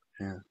again.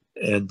 Yeah.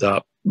 And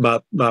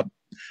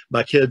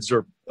my kids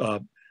are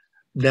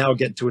now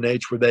getting to an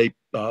age where they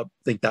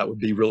think that would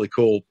be really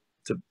cool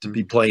to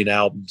be playing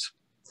albums.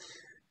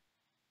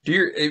 Have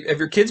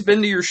your kids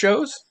been to your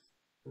shows?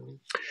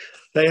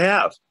 They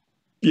have,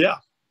 yeah.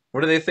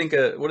 What do they think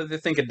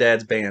of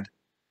Dad's band?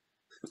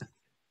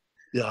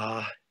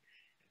 Yeah,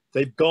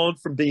 they've gone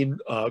from being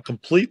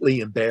completely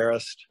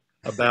embarrassed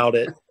about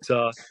it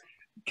to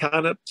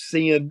kind of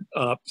seeing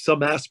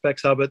some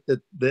aspects of it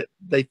that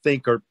they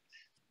think are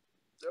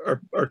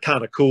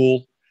kind of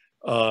cool.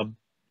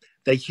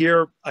 They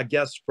hear, I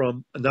guess,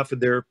 from enough of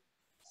their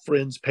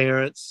friends'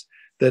 parents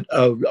that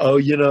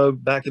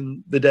back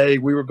in the day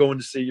we were going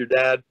to see your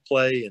dad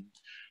play and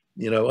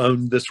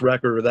own this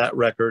record or that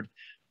record.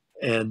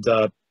 And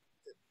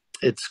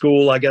at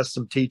school, I guess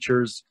some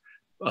teachers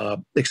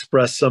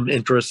expressed some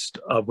interest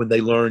when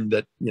they learned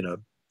that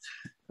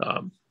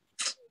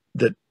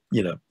that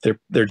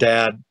their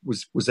dad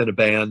was in a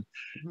band,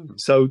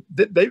 so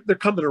they're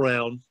coming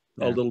around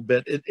a little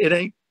bit. It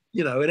ain't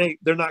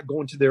they're not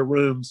going to their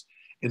rooms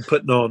and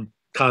putting on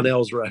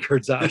Connell's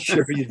records. I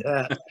assure you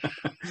that.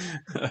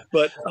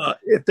 But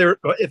if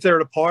they're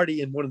at a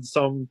party and one of the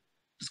songs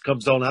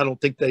comes on, I don't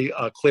think they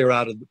clear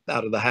out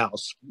of the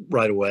house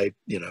right away.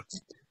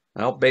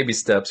 Well, baby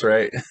steps,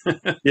 right?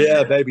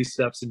 Yeah, baby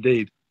steps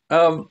indeed.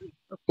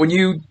 When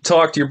you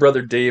talk to your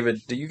brother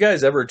David, do you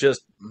guys ever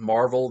just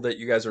marvel that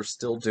you guys are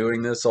still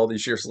doing this all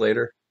these years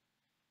later?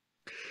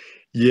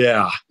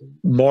 Yeah,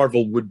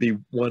 marvel would be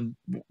one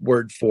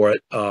word for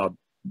it.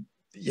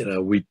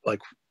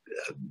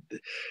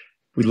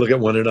 We look at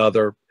one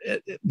another,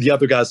 the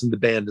other guys in the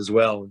band as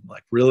well, and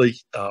like, really,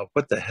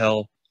 what the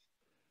hell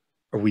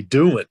are we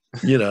doing?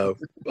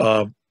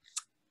 Can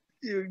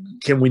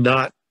we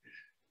not,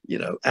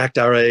 act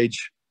our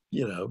age,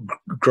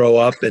 grow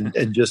up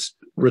and just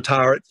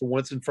retire it for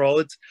once and for all?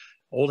 It's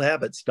old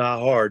habits die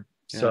hard.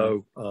 Yeah.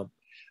 So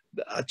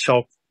I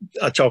chalk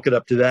it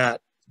up to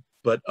that.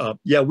 But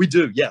yeah, we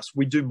do. Yes,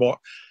 we do marvel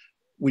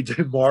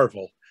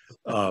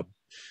at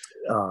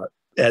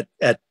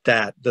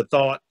that. The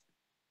thought,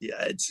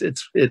 yeah,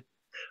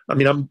 I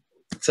mean, I'm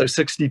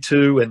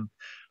 62, and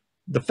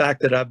the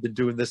fact that I've been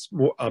doing this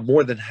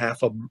more than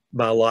half of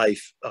my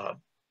life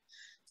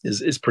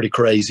is pretty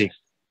crazy.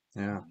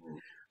 Yeah.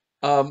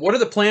 What are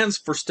the plans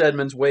for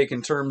Steadman's Wake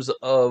in terms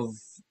of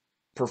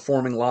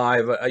performing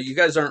live? You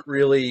guys aren't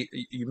really.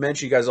 You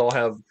mentioned you guys all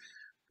have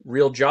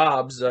real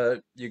jobs.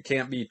 You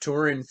can't be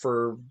touring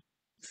for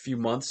a few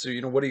months. So,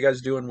 what are you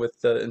guys doing with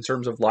in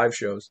terms of live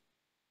shows?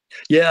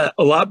 Yeah,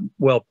 a lot.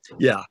 Well,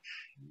 yeah,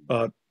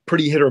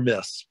 pretty hit or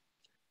miss.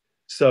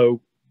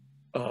 So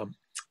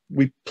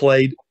we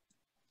played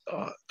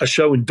a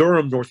show in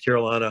Durham, North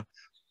Carolina,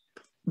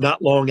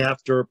 not long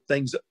after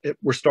things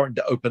were starting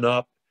to open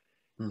up,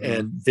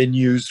 and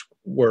venues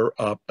were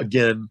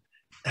again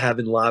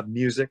having live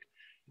music.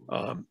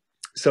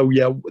 So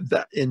yeah,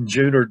 that in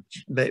June or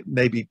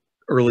maybe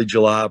early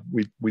July,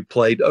 we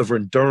played over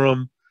in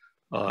Durham,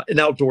 an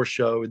outdoor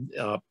show, and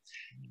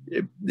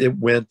it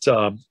went.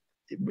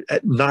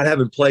 Not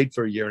having played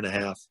for a year and a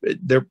half,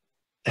 there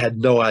had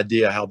no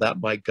idea how that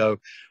might go,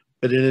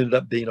 but it ended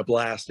up being a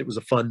blast. It was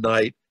a fun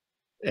night,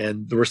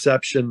 and the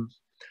reception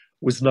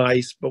was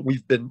nice. But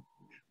we've been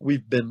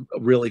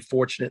really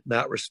fortunate in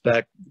that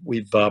respect.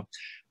 We've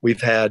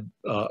had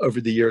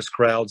over the years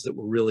crowds that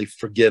were really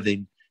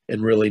forgiving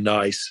and really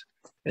nice,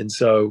 and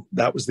so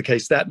that was the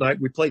case that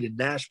night. We played in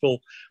Nashville,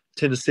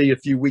 Tennessee, a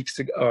few weeks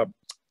ago,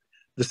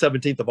 the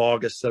 17th of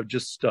August, so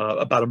just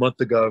about a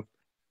month ago.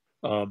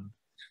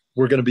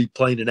 We're going to be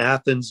playing in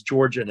Athens,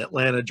 Georgia, and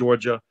Atlanta,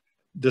 Georgia,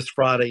 this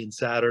Friday and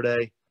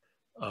Saturday.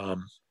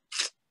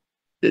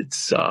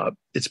 It's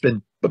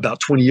been about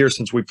 20 years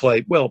since we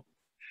played. Well,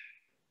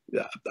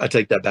 I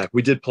take that back.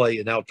 We did play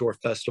an outdoor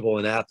festival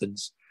in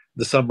Athens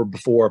the summer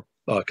before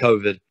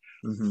COVID,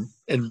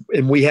 and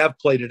we have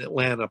played in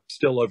Atlanta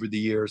still over the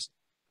years.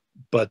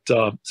 But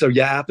so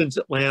yeah, Athens,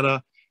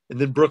 Atlanta, and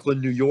then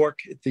Brooklyn, New York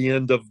at the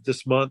end of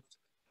this month.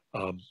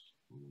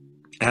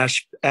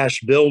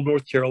 Asheville,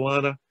 North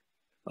Carolina.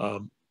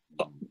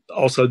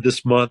 Also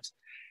this month,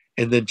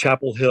 and then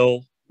Chapel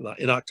Hill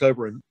in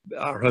October, and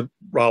our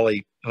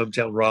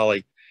hometown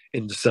Raleigh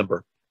in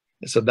December.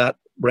 And so that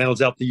rounds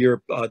out the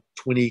year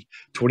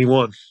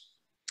 2021.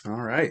 All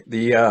right.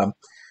 The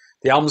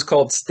album's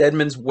called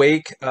Steadman's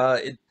Wake.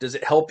 Does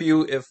it help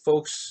you if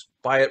folks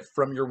buy it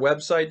from your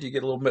website? Do you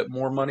get a little bit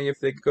more money if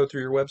they go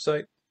through your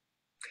website?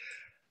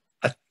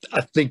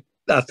 I think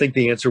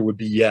the answer would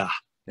be yeah.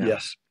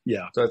 Yes.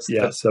 Yeah. So it's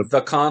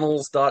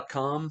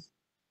theconnells.com.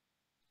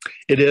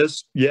 It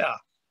is, yeah.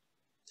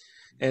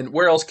 And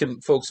where else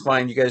can folks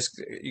find you guys?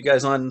 You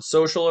guys on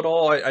social at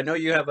all? I know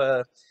you have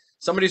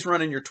somebody's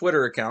running your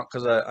Twitter account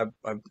because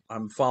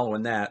I'm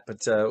following that. But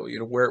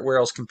where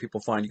else can people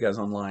find you guys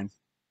online?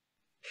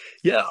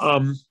 Yeah.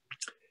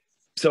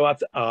 So I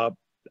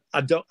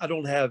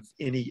don't have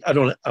any.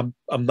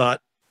 I'm not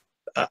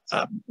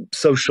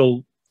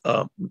social.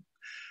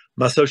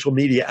 My social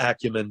media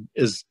acumen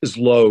is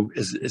low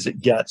as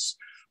it gets.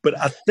 But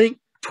I think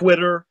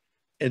Twitter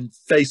and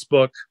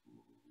Facebook,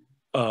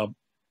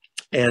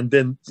 and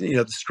then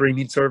the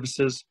streaming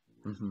services.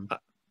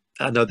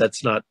 I know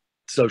that's not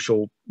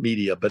social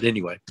media, but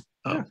anyway,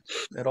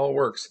 it all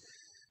works.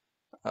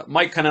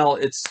 Mike Connell,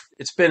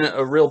 it's been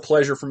a real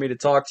pleasure for me to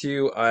talk to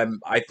you.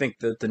 I think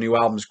that the new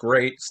album's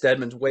great.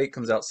 Steadman's Wake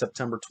comes out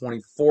September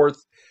 24th.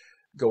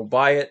 Go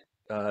buy it.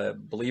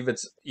 Believe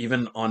it's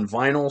even on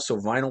vinyl, so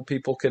vinyl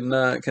people can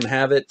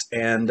have it.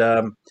 And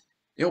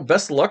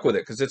best of luck with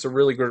it because it's a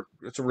really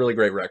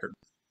great record.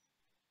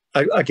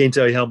 I can't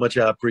tell you how much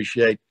I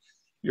appreciate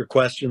your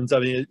questions. I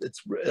mean,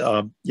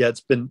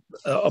 it's been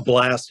a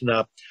blast,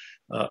 and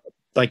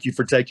thank you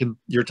for taking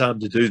your time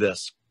to do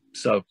this.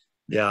 So,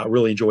 yeah, I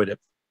really enjoyed it.